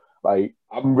bubble? Like,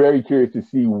 I'm very curious to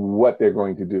see what they're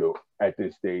going to do at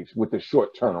this stage with the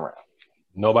short turnaround.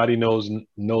 Nobody knows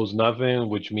nothing,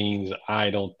 which means I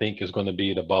don't think it's going to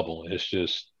be the bubble. It's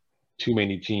just too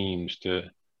many teams to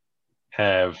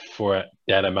have for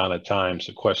that amount of time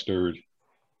sequestered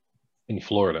in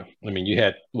Florida. I mean, you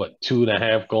had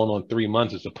 2.5 going on 3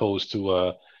 months as opposed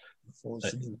to full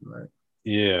season, right?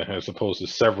 Yeah, as opposed to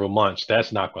several months.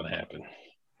 That's not going to happen.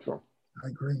 Sure. I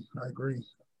agree.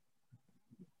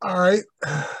 All right.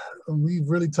 We've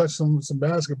really touched some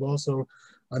basketball, so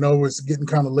I know it's getting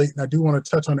kind of late, and I do want to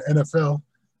touch on the NFL.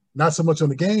 Not so much on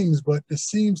the games, but it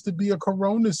seems to be a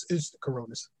Coronas.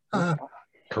 Coronas.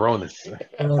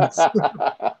 Am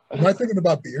I thinking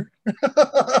about beer?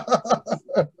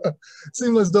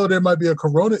 Seems as though there might be a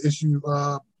Corona issue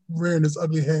rearing its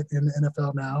ugly head in the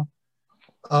NFL now.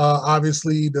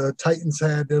 Obviously, the Titans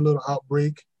had their little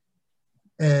outbreak,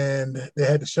 and they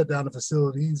had to shut down the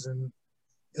facilities, and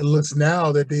it looks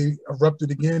now that they erupted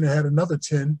again and had another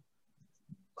 10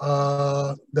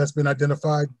 that's been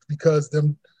identified because they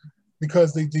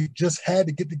just had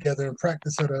to get together and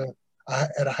practice at a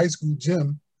high school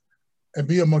gym and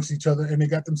be amongst each other, and they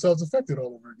got themselves affected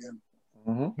all over again.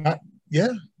 Mm-hmm. That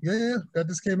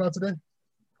just came out today.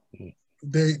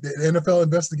 The NFL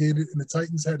investigated, and the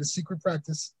Titans had a secret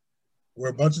practice where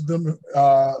a bunch of them used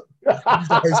the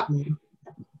high school,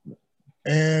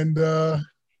 and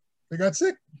they got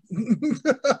sick.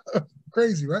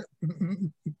 Crazy, right?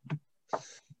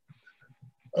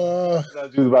 I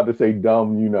was about to say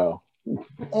dumb,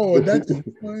 Oh, that too.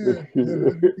 Oh, yeah.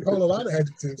 You call a lot of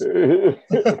adjectives.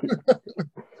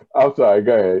 I'm sorry,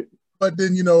 go ahead. But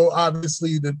then,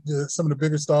 obviously some of the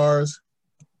bigger stars,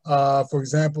 for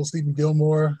example, Stephen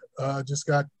Gilmore just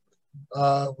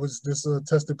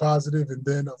tested positive. And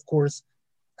then, of course,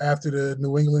 after the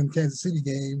New England-Kansas City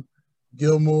game,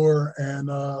 Gilmore and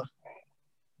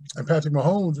And Patrick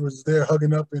Mahomes was there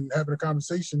hugging up and having a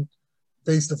conversation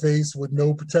face to face with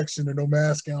no protection and no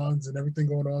mask on and everything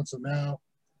going on. So now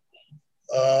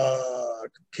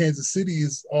Kansas City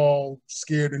is all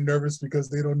scared and nervous because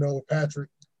they don't know if Patrick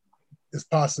has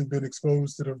possibly been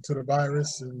exposed to the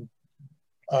virus. And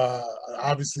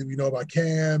obviously we know about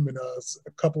Cam and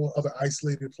a couple other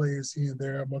isolated players here and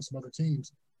there amongst some other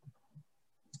teams.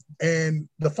 And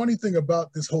the funny thing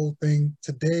about this whole thing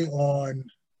today on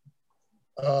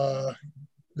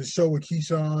the show with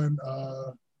Keyshawn,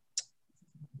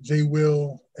 Jay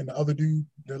Will, and the other dude,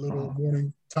 their little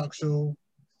morning talk show,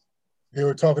 they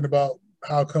were talking about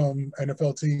how come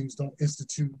NFL teams don't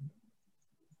institute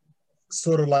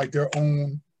sort of like their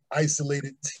own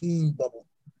isolated team bubble,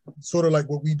 sort of like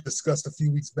what we discussed a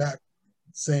few weeks back,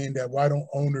 saying that why don't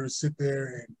owners sit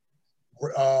there and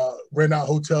rent out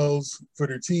hotels for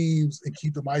their teams and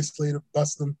keep them isolated,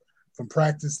 bust them from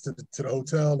practice to the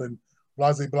hotel and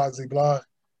blah, blah, blah, blah.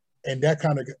 And that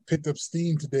kind of picked up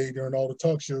steam today during all the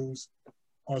talk shows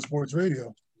on sports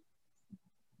radio.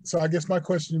 So I guess my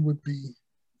question would be,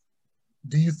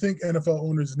 do you think NFL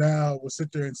owners now will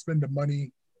sit there and spend the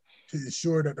money to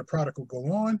ensure that the product will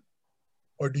go on?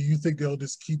 Or do you think they'll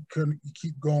just keep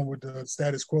going with the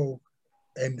status quo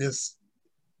and just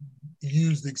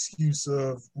use the excuse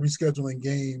of rescheduling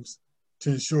games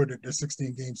to ensure that the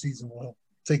 16-game season will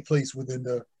take place within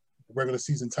the regular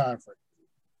season time frame?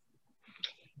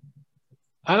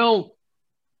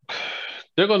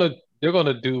 They're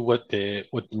gonna do what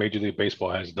Major League Baseball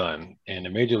has done, and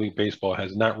the Major League Baseball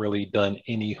has not really done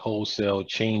any wholesale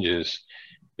changes.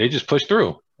 They just pushed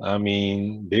through. I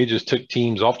mean, they just took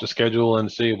teams off the schedule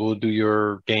and say, we'll do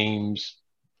your games,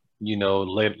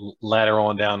 later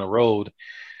on down the road.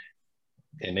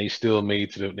 And they still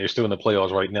they're still in the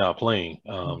playoffs right now playing,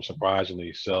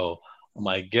 surprisingly. So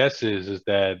my guess is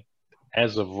that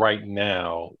as of right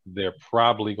now, they're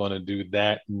probably going to do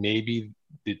that. Maybe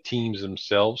the teams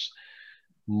themselves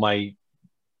might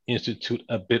institute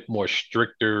a bit more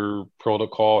stricter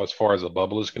protocol as far as the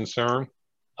bubble is concerned.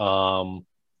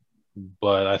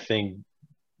 But I think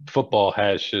football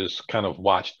has just kind of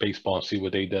watched baseball and see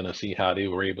what they've done and see how they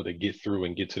were able to get through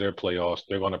and get to their playoffs.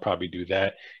 They're going to probably do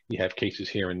that. You have cases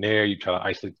here and there. You try to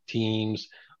isolate the teams.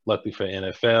 Luckily for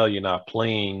NFL, you're not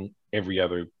playing every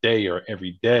other day or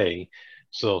every day.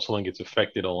 So if someone gets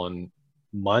affected on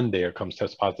Monday or comes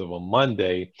test positive on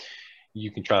Monday,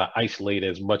 you can try to isolate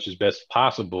as much as best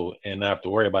possible and not have to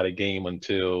worry about a game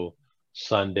until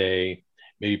Sunday,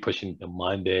 maybe pushing to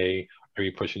Monday, or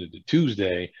you pushing it to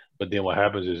Tuesday. But then what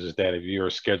happens is that if you're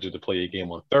scheduled to play a game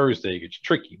on Thursday, it gets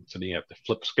tricky. So then you have to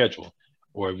flip schedule.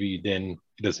 Or if you then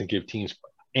it doesn't give teams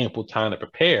ample time to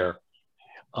prepare.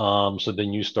 So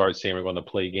then you start saying we're going to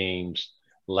play games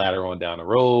later on down the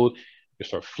road. You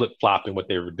start flip-flopping. What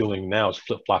they were doing now is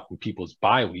flip-flopping people's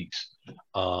bye weeks.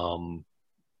 And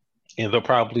they'll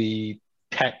probably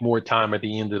tack more time at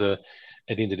the end of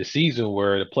the season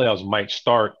where the playoffs might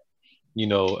start,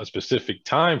 a specific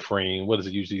time frame. What is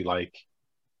it usually like?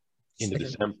 Into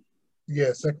December?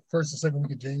 Yeah, first or second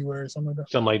week of January, something like that.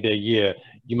 Something like that, yeah.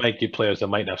 You might get players that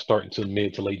might not start until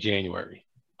mid to late January,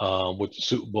 which the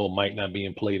Super Bowl might not be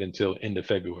played until end of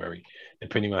February,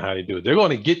 depending on how they do it. They're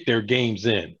going to get their games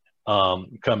in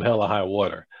come hell or high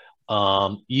water,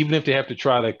 even if they have to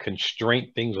try to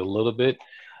constrain things a little bit.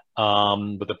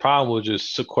 But the problem with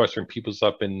just sequestering people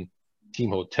up in team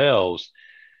hotels,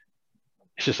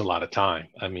 it's just a lot of time.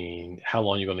 I mean, how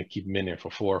long are you going to keep them in there for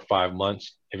 4 or 5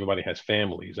 months? Everybody has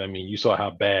families. I mean, you saw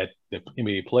how bad the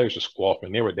NBA players were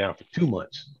squawking. They were down for 2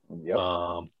 months. Yep.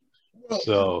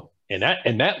 So, and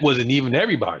that wasn't even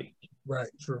everybody. Right.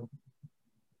 True.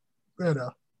 Fair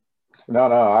enough. No,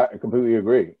 I completely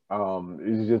agree.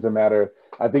 It's just a matter.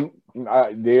 I think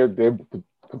they're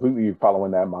completely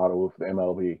following that model with the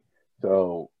MLB.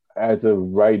 So as of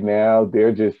right now,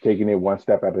 they're just taking it one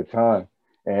step at a time.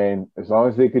 And as long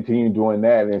as they continue doing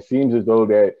that, and it seems as though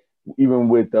that even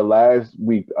with the last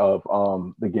week of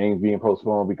the games being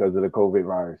postponed because of the COVID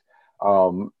virus,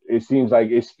 it seems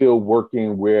like it's still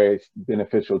working where it's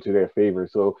beneficial to their favor.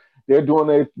 So they're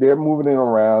doing it, they're moving it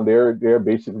around. They're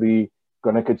basically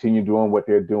going to continue doing what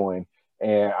they're doing.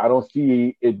 And I don't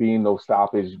see it being no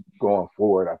stoppage going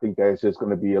forward. I think that's just going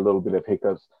to be a little bit of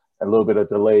hiccups, a little bit of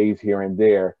delays here and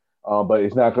there. But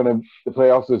it's not going to, the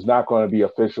playoffs is not going to be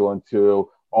official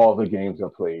until all the games are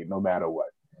played, no matter what.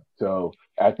 So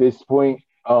at this point,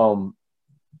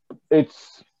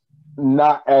 it's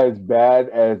not as bad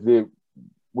as it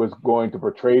was going to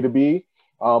portray to be,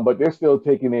 but they're still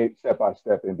taking it step by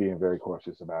step and being very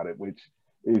cautious about it, which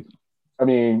is,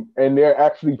 and they're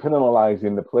actually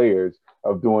penalizing the players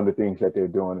of doing the things that they're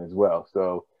doing as well.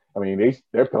 So I mean,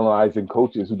 they're penalizing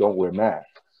coaches who don't wear masks.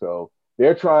 So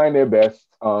they're trying their best.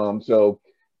 So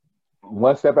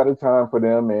one step at a time for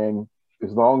them, and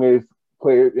as long as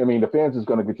players, I mean, the fans is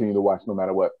going to continue to watch no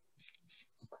matter what.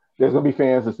 There's going to be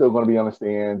fans that are still going to be on the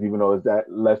stands, even though it's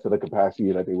that less of the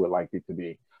capacity that they would like it to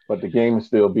be. But the game is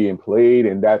still being played,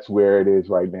 and that's where it is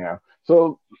right now.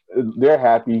 So they're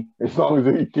happy. As long as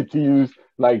it continues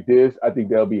like this, I think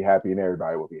they'll be happy, and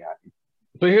everybody will be happy.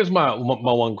 But here's my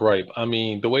one gripe. I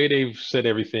mean, the way they've said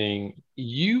everything,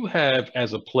 you have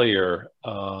as a player,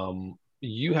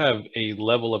 you have a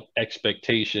level of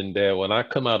expectation that when I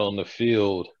come out on the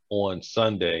field on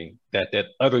Sunday, that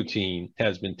other team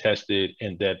has been tested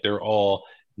and that they're all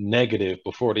negative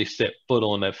before they set foot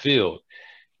on that field.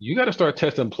 You got to start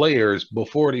testing players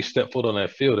before they step foot on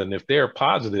that field. And if they're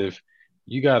positive,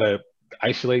 you got to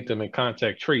isolate them and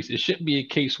contact trace. It shouldn't be a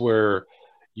case where,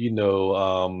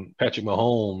 Patrick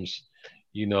Mahomes,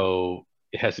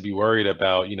 it has to be worried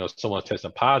about, someone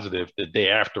testing positive the day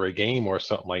after a game or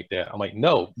something like that. I'm like,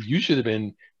 no, you should have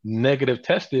been negative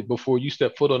tested before you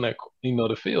step foot on that,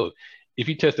 the field. If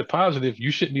you tested positive,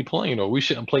 you shouldn't be playing, or we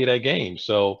shouldn't play that game.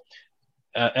 So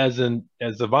as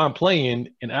if I'm playing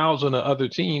and Al's on the other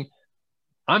team,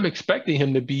 I'm expecting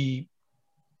him to be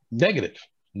negative,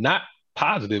 not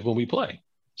positive when we play.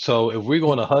 So if we're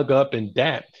going to hug up and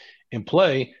dap and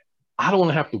play, I don't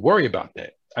want to have to worry about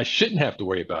that. I shouldn't have to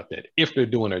worry about that if they're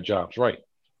doing their jobs right.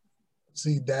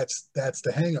 See, that's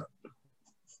the hang up.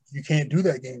 You can't do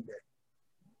that game day.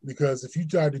 Because if you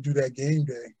try to do that game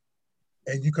day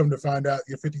and you come to find out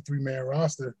your 53-man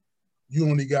roster, you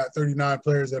only got 39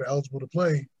 players that are eligible to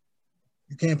play,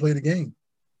 you can't play the game.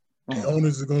 The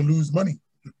owners are going to lose money.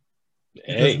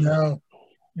 Because now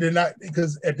they're not,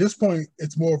 because at this point,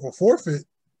 it's more of a forfeit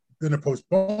than a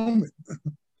postponement.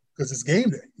 Because it's game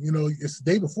day. It's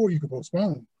the day before you can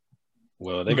postpone.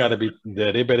 Well, they better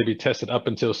be tested up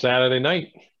until Saturday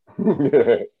night.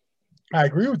 I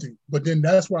agree with you. But then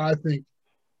that's why I think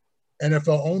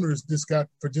NFL owners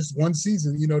for just one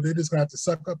season, they're just going to have to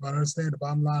suck up. I understand the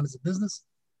bottom line is a business,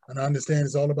 and I understand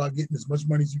it's all about getting as much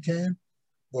money as you can.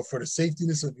 But for the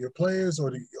safetyness of your players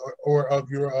or of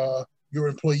your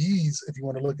employees, if you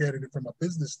want to look at it from a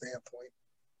business standpoint,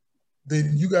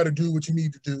 then you got to do what you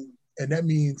need to do. And that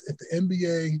means if the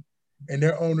NBA and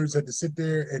their owners had to sit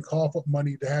there and cough up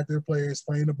money to have their players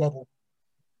play in the bubble,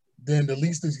 then the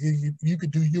least is you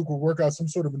could work out some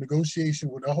sort of a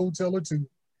negotiation with a hotel or two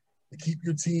to keep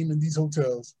your team in these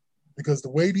hotels. Because the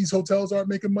way these hotels aren't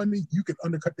making money, you can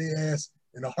undercut their ass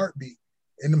in a heartbeat,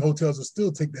 and them hotels will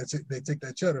still take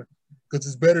that cheddar, because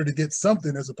it's better to get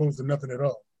something as opposed to nothing at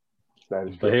all.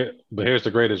 But here's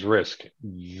the greatest risk.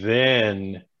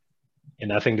 Then,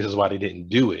 and I think this is why they didn't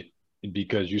do it,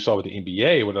 because you saw with the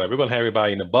NBA, where they're like, we're going to have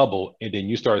everybody in the bubble, and then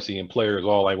you start seeing players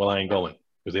all like, well, I ain't going,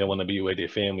 because they don't want to be with their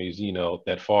families,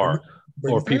 that far,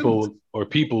 or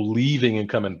people leaving and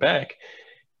coming back.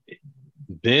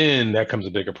 Then that comes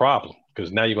a bigger problem,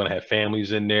 because now you're going to have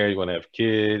families in there, you're going to have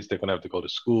kids, they're going to have to go to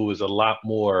school. There's a lot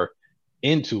more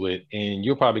into it, and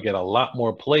you'll probably get a lot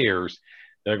more players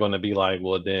that are going to be like,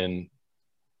 well, then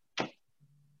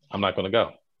I'm not going to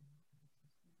go.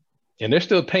 And they're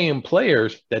still paying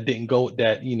players that didn't go,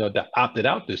 that opted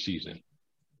out this season.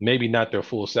 Maybe not their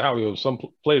full salary. Some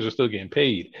players are still getting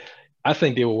paid. I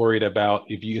think they were worried about,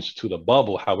 if you institute a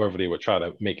bubble, however they would try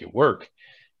to make it work,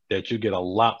 that you get a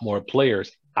lot more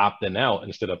players opting out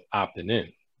instead of opting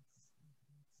in.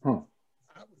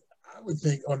 I would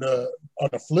think on the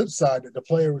flip side that the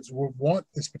players would want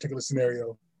this particular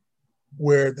scenario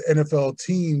where the NFL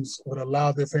teams would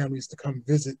allow their families to come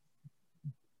visit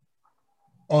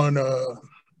on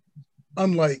I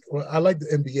like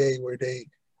the NBA where they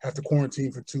have to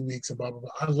quarantine for 2 weeks and blah, blah, blah.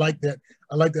 I like that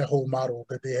whole model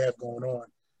that they have going on.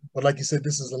 But like you said,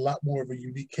 this is a lot more of a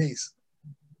unique case.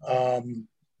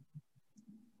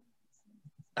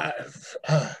 It's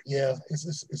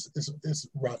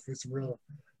rough. It's real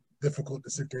difficult to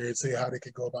sit there and say how they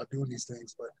could go about doing these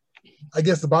things. But I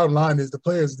guess the bottom line is the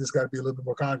players just got to be a little bit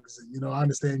more cognizant. I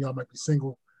understand y'all might be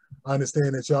single. I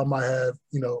understand that y'all might have,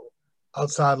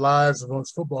 outside lives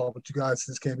amongst football, but you guys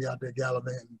just can't be out there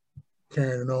gallivanting,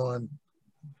 carrying on,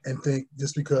 and think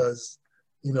just because,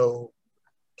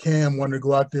 Cam wanted to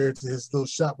go out there to his little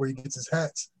shop where he gets his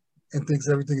hats and thinks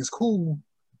everything is cool,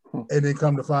 and then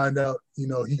come to find out, he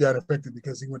got affected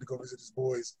because he went to go visit his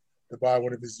boys to buy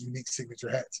one of his unique signature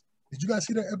hats. Did you guys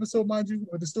see that episode, mind you,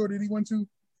 of the store that he went to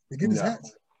get his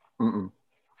hats?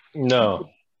 No.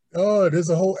 Oh, there's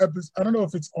a whole episode. I don't know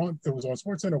if it was on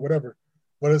SportsCenter or whatever,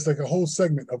 but it's like a whole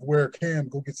segment of where Cam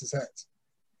gets his hats.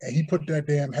 And he put that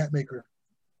damn hat maker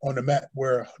on the map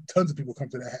where tons of people come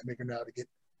to that hat maker now to get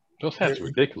Those hats are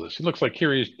ridiculous. He looks like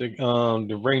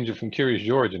the Ranger from Curious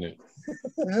George in it.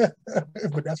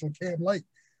 But that's what Cam like.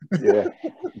 Yeah.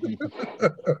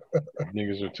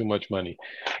 Niggas are too much money.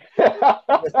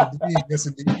 Yes,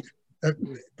 indeed.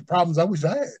 The problems I wish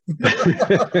I had.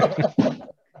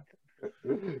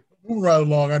 Moving right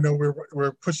along, I know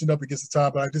we're pushing up against the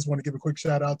time, but I just want to give a quick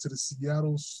shout out to the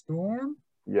Seattle Storm.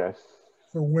 Yes.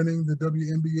 For winning the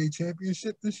WNBA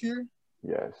championship this year.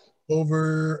 Yes.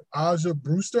 Over Aja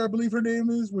Brewster, I believe her name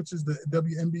is, which is the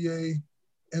WNBA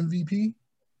MVP.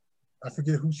 I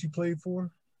forget who she played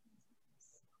for.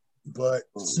 But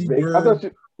I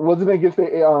thought wasn't it against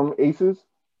the Aces?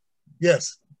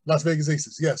 Yes. Las Vegas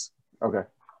Aces, yes. Okay.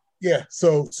 Yeah,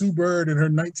 so Sue Bird in her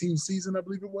 19th season, I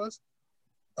believe it was,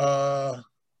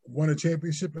 won a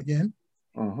championship again.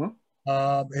 Mm-hmm.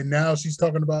 And now she's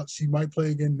talking about she might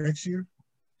play again next year,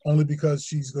 only because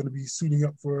she's going to be suiting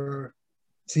up for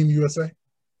Team USA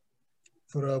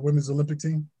for the women's Olympic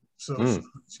team. So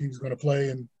she's going to play,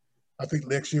 and I think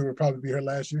next year will probably be her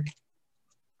last year.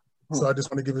 So I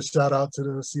just want to give a shout out to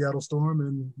the Seattle Storm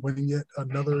and winning yet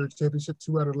another championship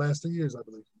 2 out of the last 3 years, I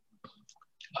believe.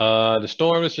 The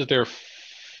Storm, this is their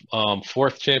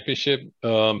fourth championship.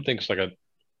 I think it's like a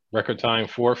record time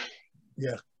fourth.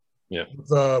 Yeah. Yeah.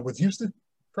 With Houston,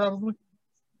 probably.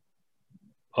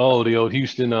 Oh, the old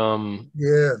Houston.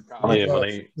 Yeah.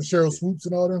 The Cheryl Swoops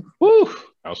and all them. Woo!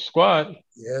 Our squad.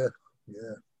 Yeah.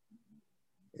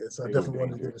 So I definitely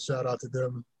wanted to give a shout out to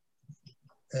them.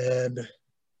 And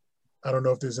I don't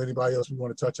know if there's anybody else we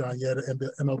want to touch on yet.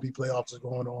 MLB playoffs are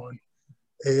going on,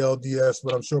 ALDS,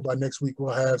 but I'm sure by next week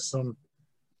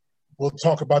we'll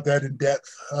talk about that in depth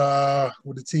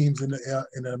with the teams in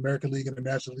the American League and the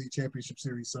National League Championship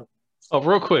Series. So. Oh,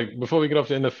 real quick, before we get off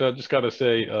the NFL, just got to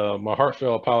say my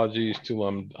heartfelt apologies to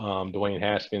Dwayne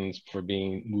Haskins for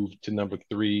being moved to number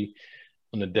 3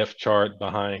 on the depth chart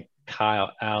behind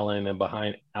Kyle Allen and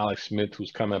behind Alex Smith,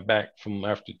 who's coming back from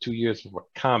after 2 years of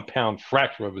a compound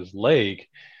fracture of his leg.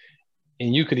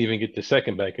 And you could even get the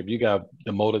second back if you got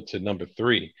demoted to number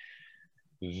 3.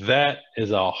 That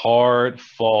is a hard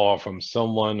fall from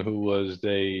someone who was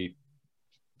a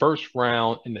first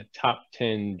round in the top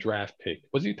 10 draft pick.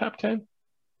 Was he top 10?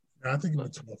 I think he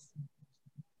was 12th.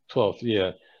 12th,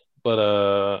 yeah. But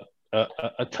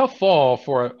a tough fall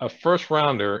for a first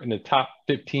rounder in the top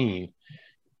 15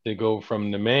 to go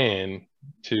from the man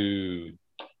to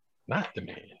not the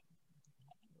man.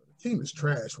 The team is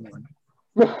trash, one.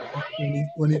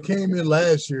 When he came in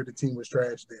last year, the team was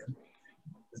trash then.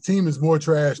 The team is more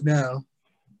trash now,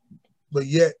 but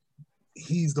yet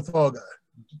he's the fall guy.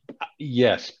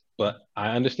 Yes, but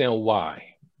I understand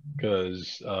why.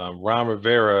 Because Ron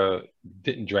Rivera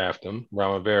didn't draft him.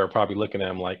 Ron Rivera probably looking at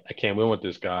him like, I can't win with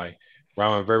this guy.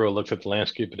 Ron Rivera looks at the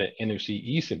landscape of the NFC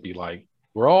East and be like,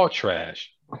 we're all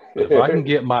trash. But if I can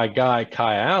get my guy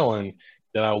Kai Allen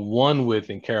that I won with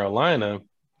in Carolina,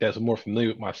 that's more familiar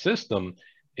with my system,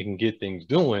 it can get things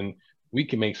doing, we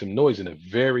can make some noise in a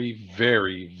very,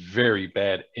 very, very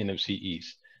bad NFC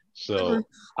East. So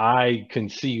I can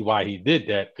see why he did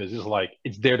that, because it's like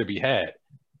it's there to be had.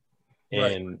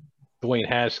 Right. And Dwayne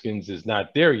Haskins is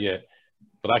not there yet,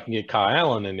 but I can get Kyle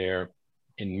Allen in there,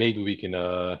 and maybe we can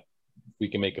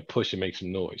make a push and make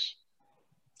some noise.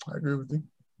 I agree with you.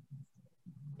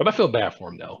 But I feel bad for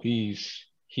him though. He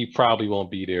probably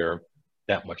won't be there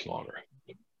that much longer.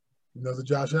 Another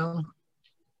Josh Allen?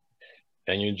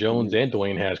 Daniel Jones and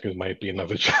Dwayne Haskins might be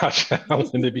another Josh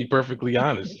Allen, to be perfectly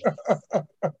honest.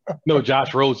 No,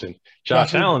 Josh Rosen.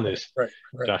 Josh Allen is. Right.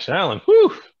 Josh Allen.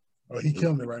 Whew. Oh, he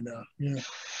killing it right now. Yeah.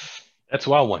 That's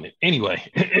what I wanted. Anyway.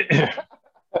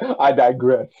 I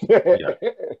digress. Yeah.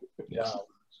 Wow.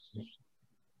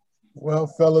 Well,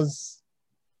 fellas,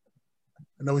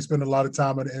 I know we spent a lot of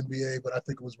time on the NBA, but I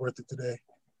think it was worth it today.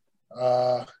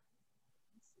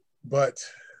 But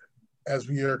as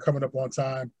we are coming up on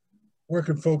time, where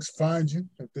can folks find you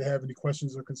if they have any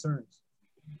questions or concerns?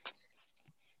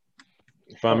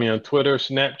 Find me on Twitter,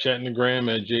 Snapchat, and the gram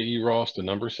at JE Ross, the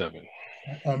number 7.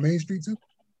 On Main Street too?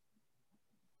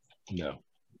 No.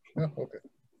 Oh, okay.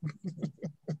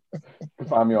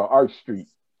 Find me on Arch Street.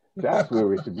 That's where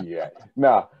we should be at.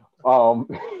 Now,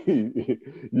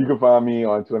 you can find me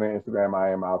on Twitter and Instagram.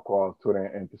 I am Al Qualls. Twitter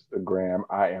and Instagram.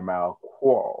 I am Al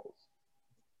Qualls.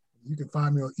 You can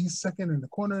find me on East 2nd in the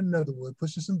corner of Netherwood,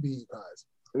 pushing some bean pies.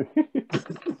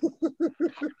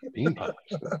 Bean pies.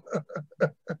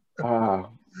 But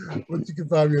you can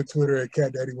find me on Twitter at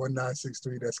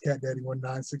CatDaddy1963. That's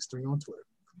CatDaddy1963 on Twitter.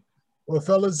 Well,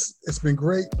 fellas, it's been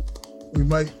great. We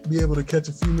might be able to catch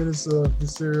a few minutes of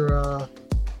this here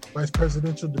vice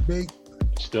presidential debate.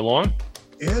 Still on?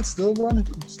 Yeah, it's still running.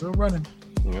 Still running.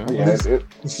 Yeah,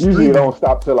 usually it don't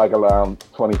stop till like around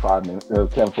 25 minutes,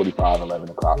 10:45, 11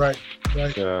 o'clock. Right.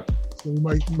 Yeah. So you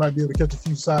might be able to catch a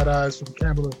few side eyes from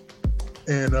Kamala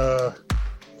and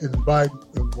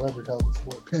Biden and whoever the hell is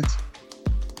for Pence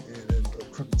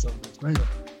and crooked son of a bitch,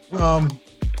 man.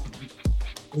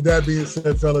 With that being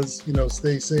said, fellas,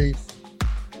 stay safe,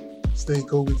 stay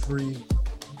COVID free.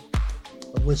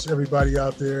 I wish everybody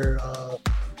out there,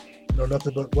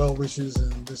 nothing but well wishes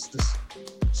and this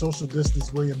social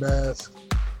distance, wear your mask.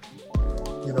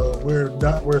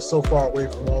 We're so far away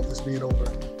from all this being over.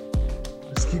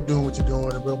 Just keep doing what you're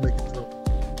doing and we'll make it through.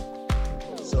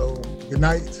 So good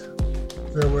night,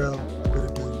 farewell,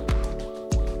 good adieu.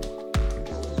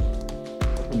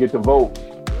 Don't forget to vote.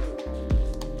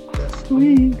 Yes.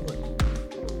 Please.